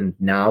take Everton.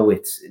 Now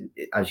it's,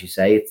 as you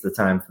say, it's the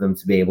time for them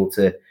to be able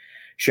to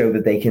show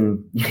that they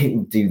can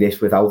do this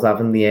without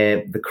having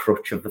the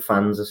crutch of the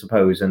fans, I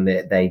suppose, and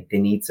they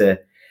need to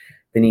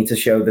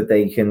show that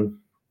they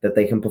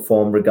can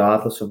perform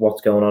regardless of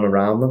what's going on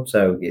around them.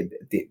 So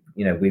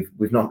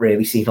we've not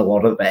really seen a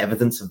lot of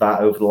evidence of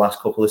that over the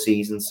last couple of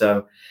seasons.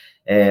 So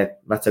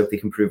let's hope they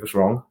can prove us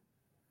wrong.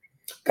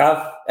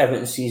 Gav,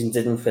 Everton's season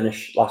didn't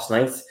finish last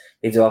night.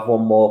 They do have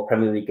one more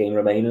Premier League game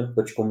remaining,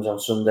 which comes on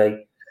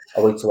Sunday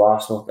away to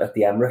Arsenal at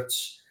the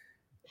Emirates.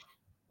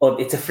 But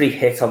it's a free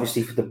hit,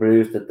 obviously, for the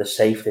Blues, that they're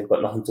safe. They've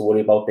got nothing to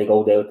worry about. They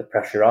go there with the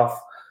pressure off.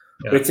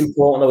 Yeah. But it's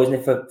important, though, isn't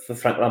it, for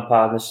Frank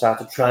Lampard and his side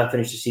to try and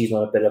finish the season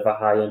on a bit of a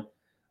high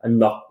and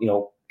not,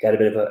 get a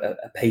bit of a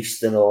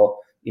pasting or,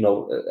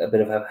 a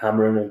bit of a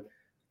hammering and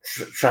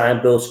try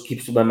and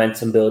keep some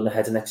momentum building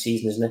ahead of next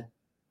season, isn't it?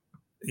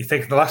 You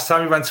think the last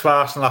time we went to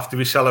Arsenal after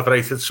we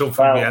celebrated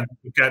something, we ended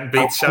up getting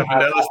beat 7-0?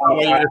 I was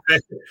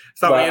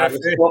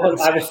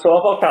talking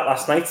about that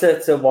last night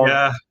to one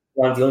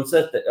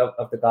Hunter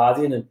of The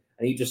Guardian, and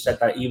he just said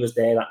that he was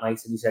there that night,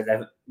 and he said,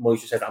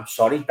 Moyes just said, "I'm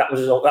sorry." That was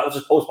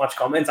his post-match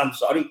comment. "I'm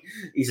sorry."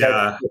 He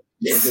said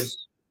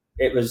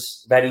it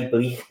was very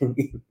bleak.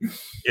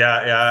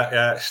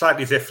 Yeah.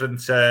 Slightly different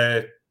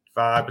vibe,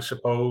 I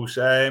suppose.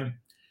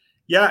 For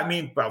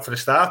the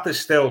start, there's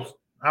still.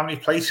 How many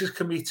places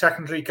can we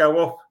technically go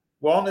up?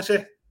 One, is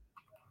it?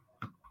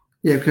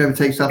 Yeah, we can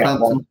overtake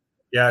Southampton.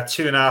 Yeah,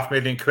 £2.5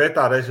 million.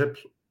 That is a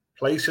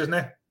place, isn't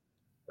it?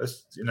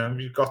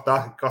 You've got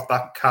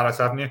that carrot,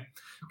 haven't you?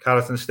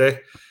 Carrot and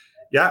stick.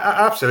 Yeah,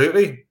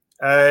 absolutely.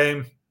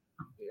 To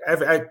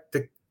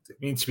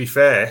be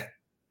fair,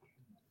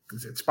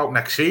 it's about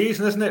next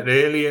season, isn't it?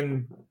 Really,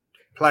 and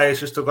players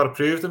have still got to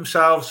prove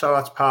themselves. So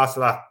that's part of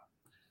that.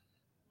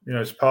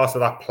 It's part of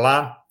that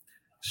plan.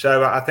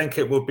 So I think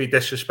it would be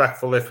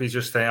disrespectful if we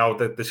just think,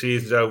 the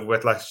season's over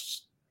with,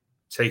 let's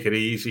take it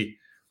easy.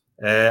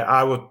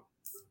 I would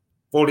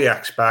fully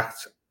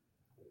expect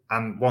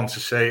and want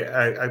to see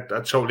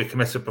a totally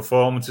committed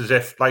performance, as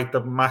if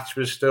the match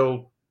was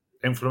still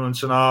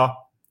influencing our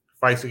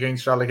fight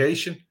against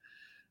relegation.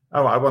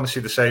 I want to see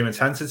the same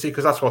intensity,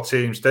 because that's what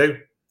teams do.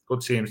 Good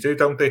teams do,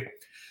 don't they?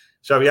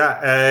 So,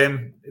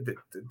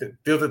 the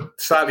other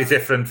slightly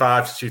different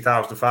vibe to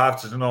 2005.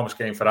 It's an enormous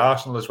game for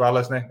Arsenal as well,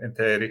 isn't it, in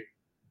theory?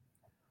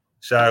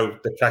 So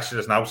the pressure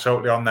is now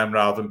totally on them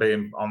rather than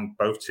being on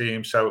both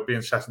teams. So it'll be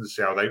interesting to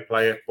see how they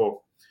play it. But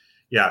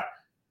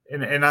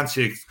in answer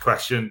to your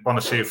question,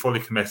 want to see a fully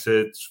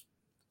committed,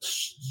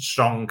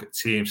 strong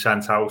team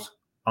sent out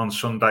on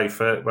Sunday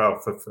for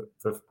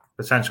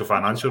potential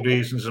financial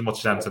reasons as much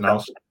as anything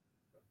else.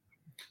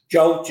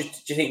 Joe, do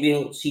you think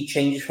we'll see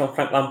changes from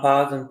Frank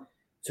Lampard and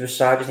to his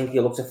side? Do you think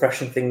he'll look to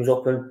freshen things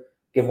up and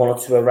give one or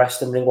two a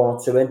rest and bring one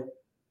or two in?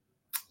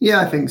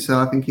 Yeah, I think so.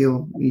 I think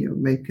he'll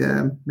make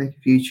a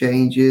few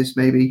changes,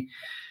 maybe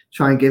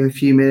try and give a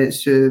few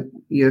minutes to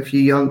a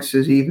few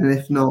youngsters, even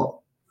if not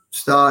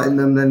starting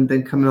them,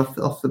 then coming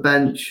off the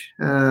bench.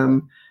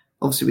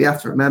 Obviously, we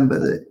have to remember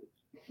that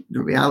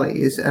the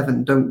reality is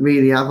Everton don't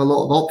really have a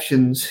lot of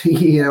options.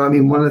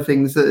 One of the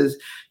things that has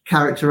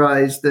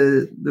characterised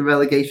the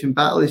relegation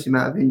battle is the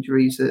amount of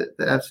injuries that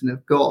Everton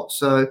have got.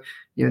 So,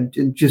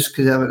 and just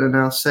because Everton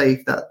are now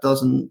safe, that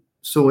doesn't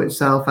sort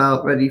itself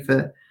out ready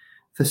for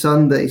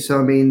Sunday. So,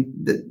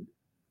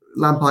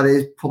 Lampard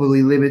is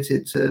probably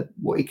limited to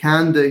what he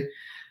can do.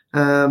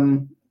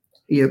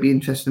 It'd be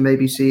interesting to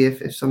maybe see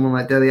if someone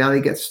like Dele Alli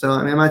gets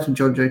started. I imagine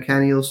John Joe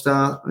Kenny will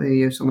start.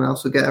 Someone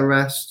else will get a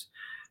rest.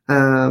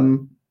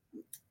 Beyond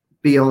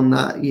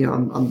that,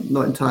 I'm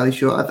not entirely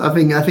sure. I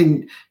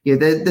think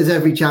there's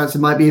every chance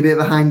there might be a bit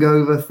of a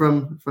hangover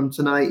from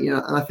tonight.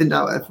 And I think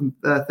that from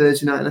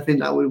Thursday night, and I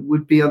think that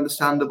would be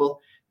understandable.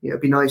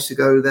 It'd be nice to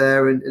go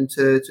there and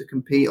to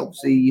compete.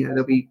 Obviously,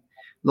 there'll be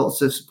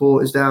lots of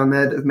supporters down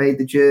there that have made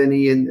the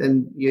journey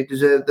and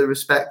deserve the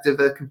respect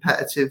of a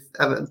competitive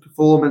Everton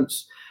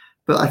performance.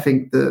 But I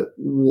think that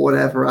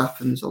whatever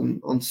happens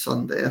on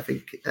Sunday, I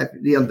think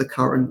the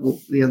undercurrent,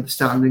 the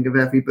understanding of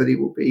everybody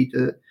will be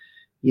that,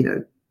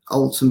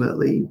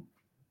 ultimately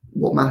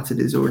what mattered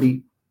is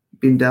already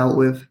been dealt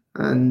with.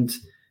 And,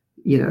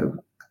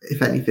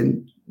 if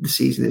anything, the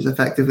season is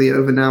effectively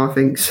over now, I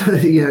think. So,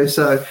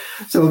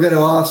 so we'll go to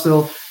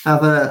Arsenal,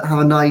 have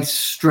a nice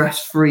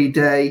stress-free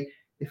day.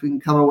 If we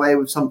can come away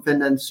with something,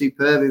 then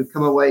superb. If we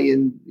come away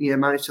and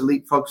manage to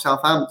leapfrog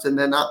Southampton,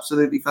 then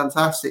absolutely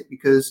fantastic,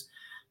 because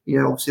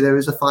obviously there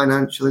is a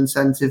financial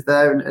incentive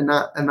there, and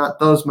that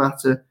does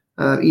matter.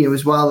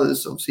 As well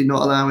as obviously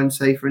not allowing,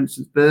 say, for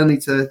instance, Burnley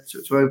to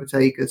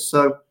overtake us.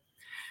 So,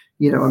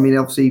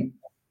 obviously,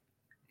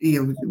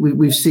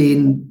 we've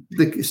seen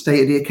the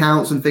state of the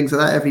accounts and things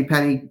like that. Every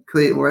penny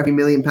or every £1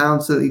 million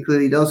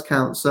clearly does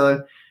count.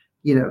 So,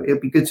 it'll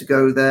be good to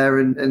go there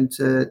and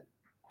to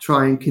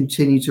try and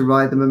continue to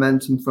ride the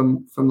momentum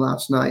from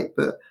last night.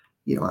 But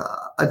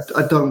I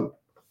don't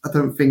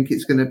think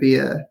it's going to be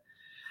a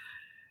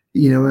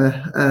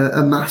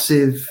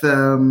massive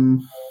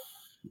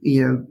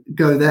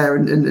go there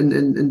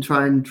and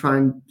try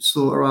and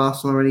slaughter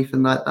Arsenal or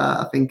anything like that.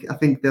 I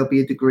think there'll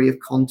be a degree of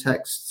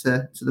context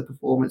to the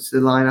performance, to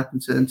the lineup,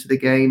 and to the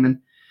game, and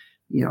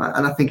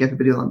and I think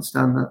everybody will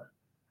understand that.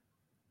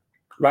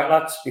 Right,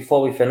 lads.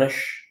 Before we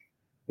finish,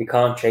 we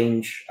can't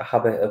change a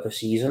habit of a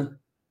season.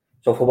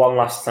 So for one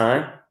last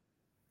time,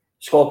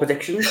 score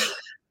predictions.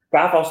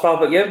 Gav, I'll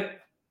start with you.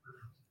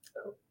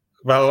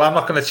 Well, I'm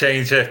not going to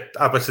change it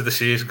habit of the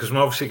season because I'm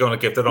obviously going to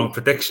give the wrong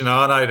prediction,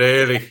 aren't I?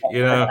 Really,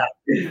 by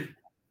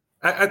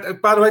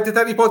the way, did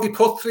anybody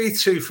put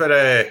 3-2 for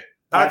 2-1.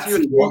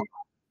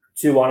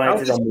 2-1. I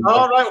did on the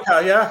right,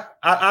 okay, yeah.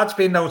 I'd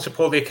been known to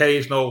pull the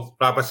occasional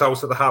rabbit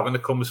out of the hat when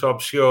it comes to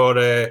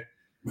obscure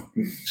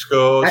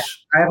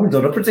scores. I haven't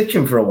done a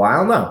prediction for a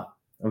while now.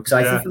 I'm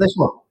excited for this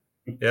one.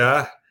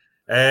 Yeah.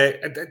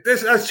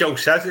 This, as Joe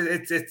said,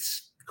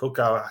 it's could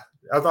go.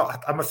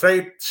 I'm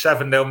afraid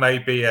 7-0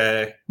 maybe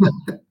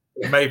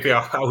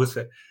out.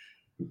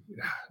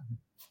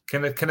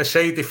 Can I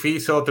say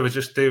defeat, or do we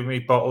just do me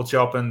bottle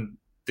job and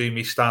do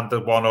me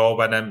standard 1-0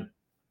 when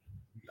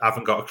I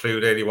haven't got a clue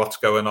really what's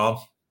going on,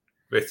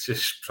 which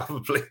is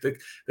probably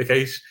the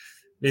case.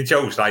 I mean,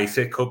 Joe's right.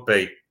 It could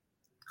be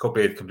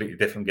a completely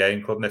different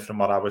game, couldn't it, from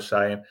what I was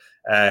saying?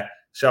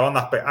 So on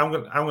that bit, I'm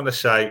going to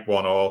say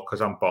 1-1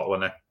 because I'm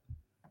bottling it.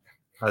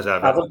 As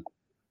ever. Adam?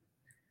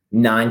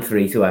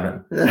 9-3 to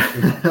Everton.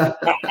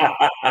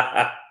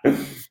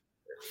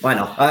 Why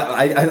not?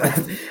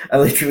 I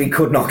literally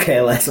could not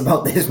care less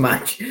about this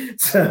match.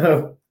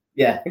 So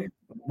yeah,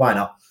 why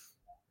not?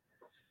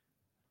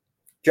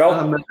 Joe,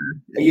 Adam?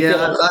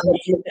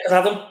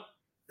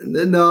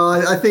 No,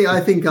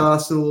 I think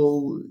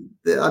Arsenal.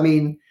 I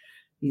mean,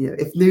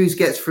 if news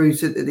gets through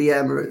to the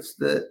Emirates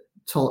that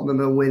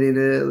Tottenham are winning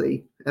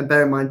early, and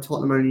bear in mind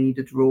Tottenham only need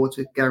a draw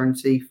to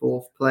guarantee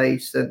fourth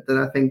place, then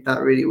I think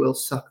that really will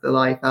suck the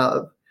life out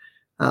of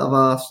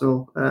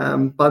Arsenal. But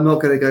I'm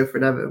not going to go for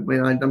an Everton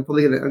win. I'm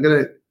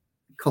going to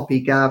copy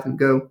Gav and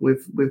go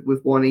with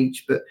one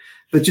each. But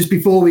just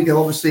before we go,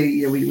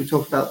 obviously, we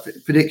talked about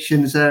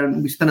predictions.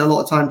 We spent a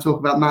lot of time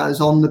talking about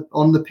matters on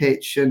the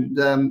pitch and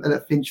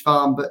at Finch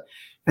Farm. But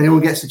if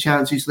anyone gets a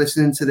chance who's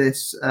listening to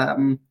this,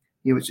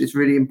 it's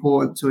really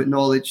important to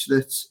acknowledge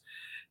that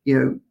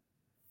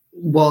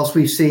whilst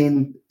we've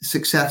seen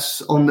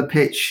success on the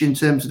pitch in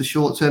terms of the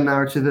short-term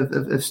narrative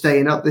of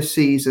staying up this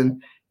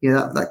season,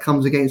 that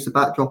comes against the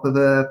backdrop of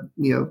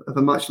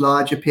a much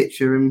larger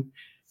picture, and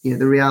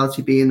the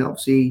reality being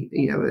obviously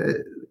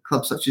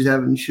clubs such as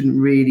Everton shouldn't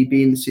really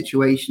be in the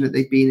situation that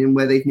they've been in,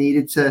 where they've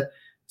needed to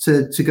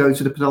go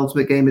to the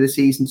penultimate game of the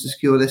season to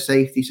secure their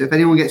safety. So if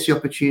anyone gets the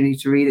opportunity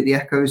to read it, the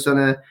Echo's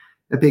done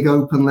a big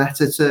open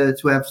letter to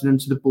Everton and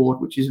to the board,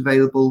 which is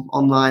available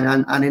online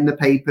and in the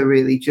paper,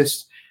 really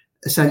just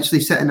essentially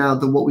setting out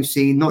that what we've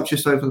seen, not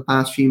just over the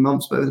past few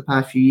months, but over the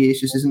past few years,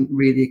 just isn't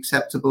really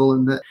acceptable,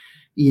 and that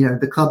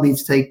the club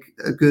needs to take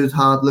a good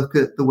hard look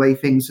at the way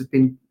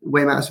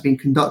matters have been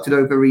conducted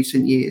over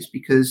recent years,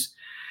 because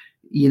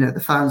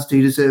the fans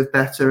do deserve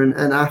better.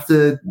 And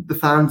after the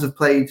fans have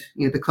played,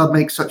 the club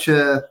makes such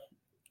a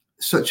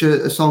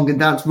song and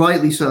dance,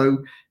 rightly so,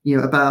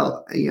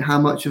 about how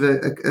much of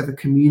a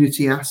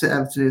community asset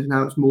Everton is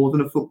now. It's more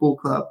than a football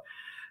club,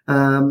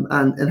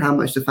 and how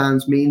much the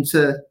fans mean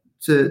to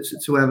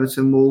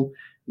Everton. Well,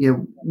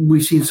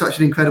 we've seen such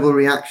an incredible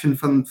reaction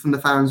from the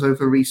fans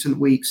over recent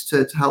weeks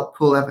to help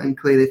pull Everton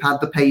clear. They've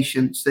had the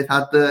patience, they've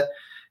had the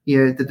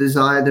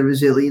desire, the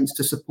resilience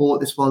to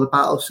support this while the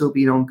battle's still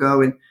been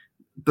ongoing.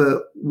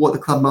 But what the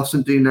club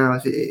mustn't do now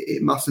is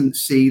it mustn't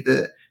see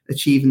that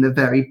achieving the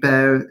very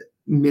bare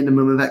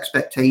minimum of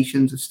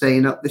expectations of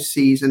staying up this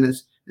season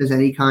as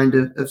any kind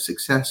of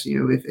success.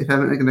 If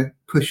Everton are going to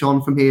push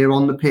on from here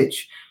on the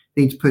pitch,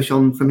 they need to push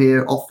on from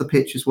here off the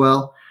pitch as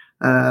well.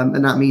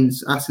 And that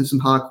means asking some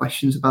hard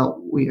questions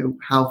about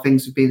how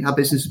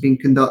business has been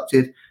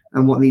conducted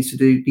and what needs to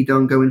be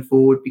done going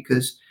forward.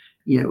 Because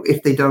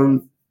if they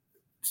don't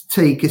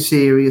take a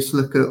serious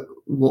look at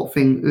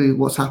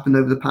what's happened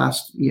over the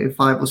past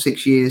 5 or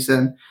 6 years,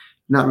 then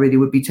that really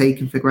would be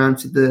taken for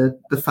granted,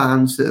 the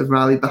fans that have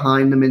rallied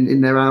behind them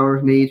in their hour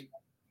of need.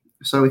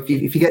 So if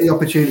you get the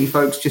opportunity,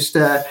 folks, just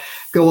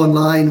go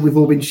online. We've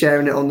all been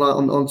sharing it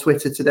on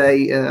Twitter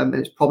today, and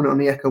it's prominent on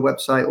the Echo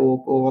website,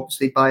 or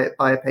obviously buy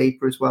a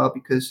paper as well,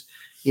 because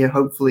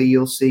hopefully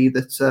you'll see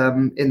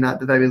that in that, at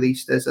the very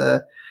least, there's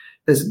an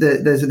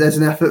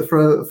effort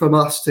from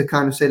us to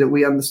kind of say that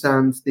we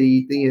understand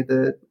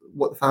the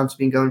what the fans have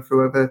been going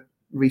through over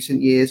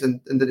recent years, and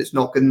that it's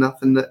not good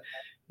enough, and that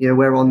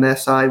we're on their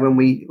side when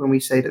we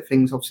say that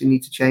things obviously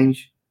need to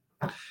change.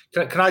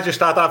 Can I just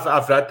add?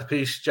 I've read the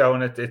piece, Joe,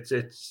 and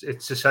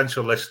it's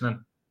essential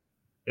listening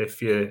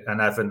if you're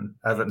an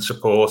Everton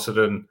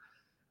supporter, and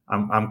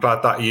I'm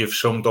glad that you've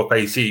summed up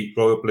 80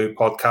 Royal Blue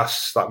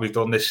podcasts that we've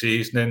done this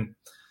season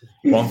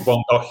in one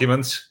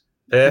document.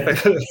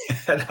 Perfect.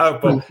 No,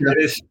 but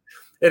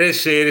it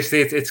is seriously,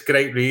 it's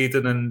great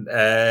reading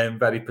and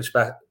very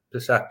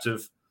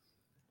perceptive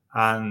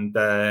and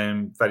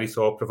very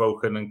thought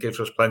provoking, and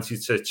gives us plenty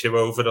to chew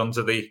over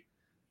under the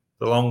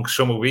long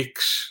summer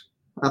weeks.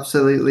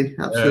 Absolutely.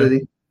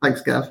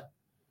 Thanks, Gav.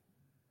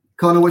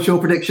 Connor, what's your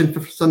prediction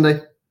for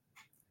Sunday?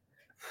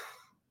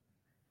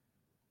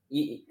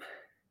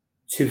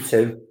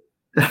 2-2.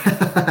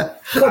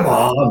 Come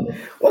on,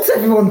 what's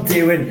everyone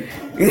doing?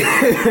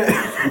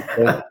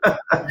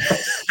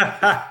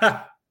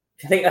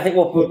 I think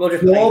we'll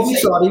just. You'll all be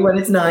sorry when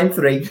it's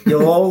 9-3.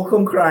 You'll all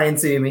come crying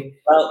to me.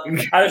 Well,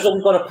 I just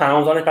haven't got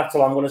 £1 on it. That's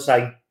all I'm going to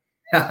say.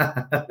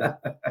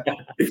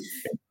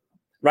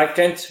 Right,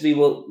 gents, we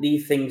will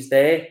leave things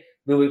there.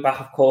 We'll be back,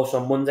 of course,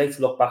 on Monday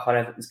to look back on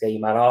Everton's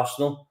game at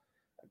Arsenal,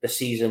 the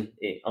season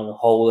on the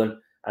whole,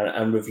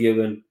 and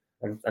review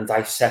and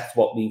dissect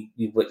what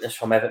we've witnessed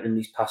from Everton in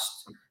these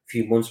past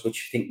few months,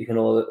 which I think we can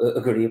all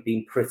agree have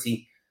been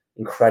pretty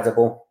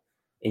incredible,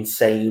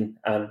 insane,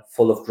 and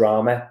full of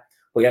drama.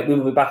 But yeah, we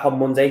will be back on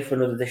Monday for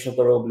another edition of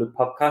the Royal Blue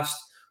podcast.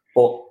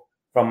 But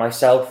from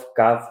myself,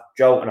 Gav,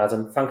 Joe, and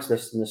Adam, thanks for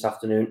listening this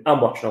afternoon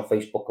and watching on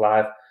Facebook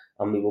Live,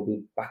 and we will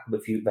be back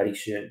with you very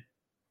soon.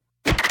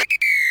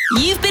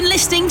 You've been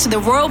listening to the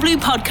Royal Blue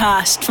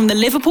podcast from the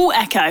Liverpool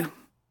Echo.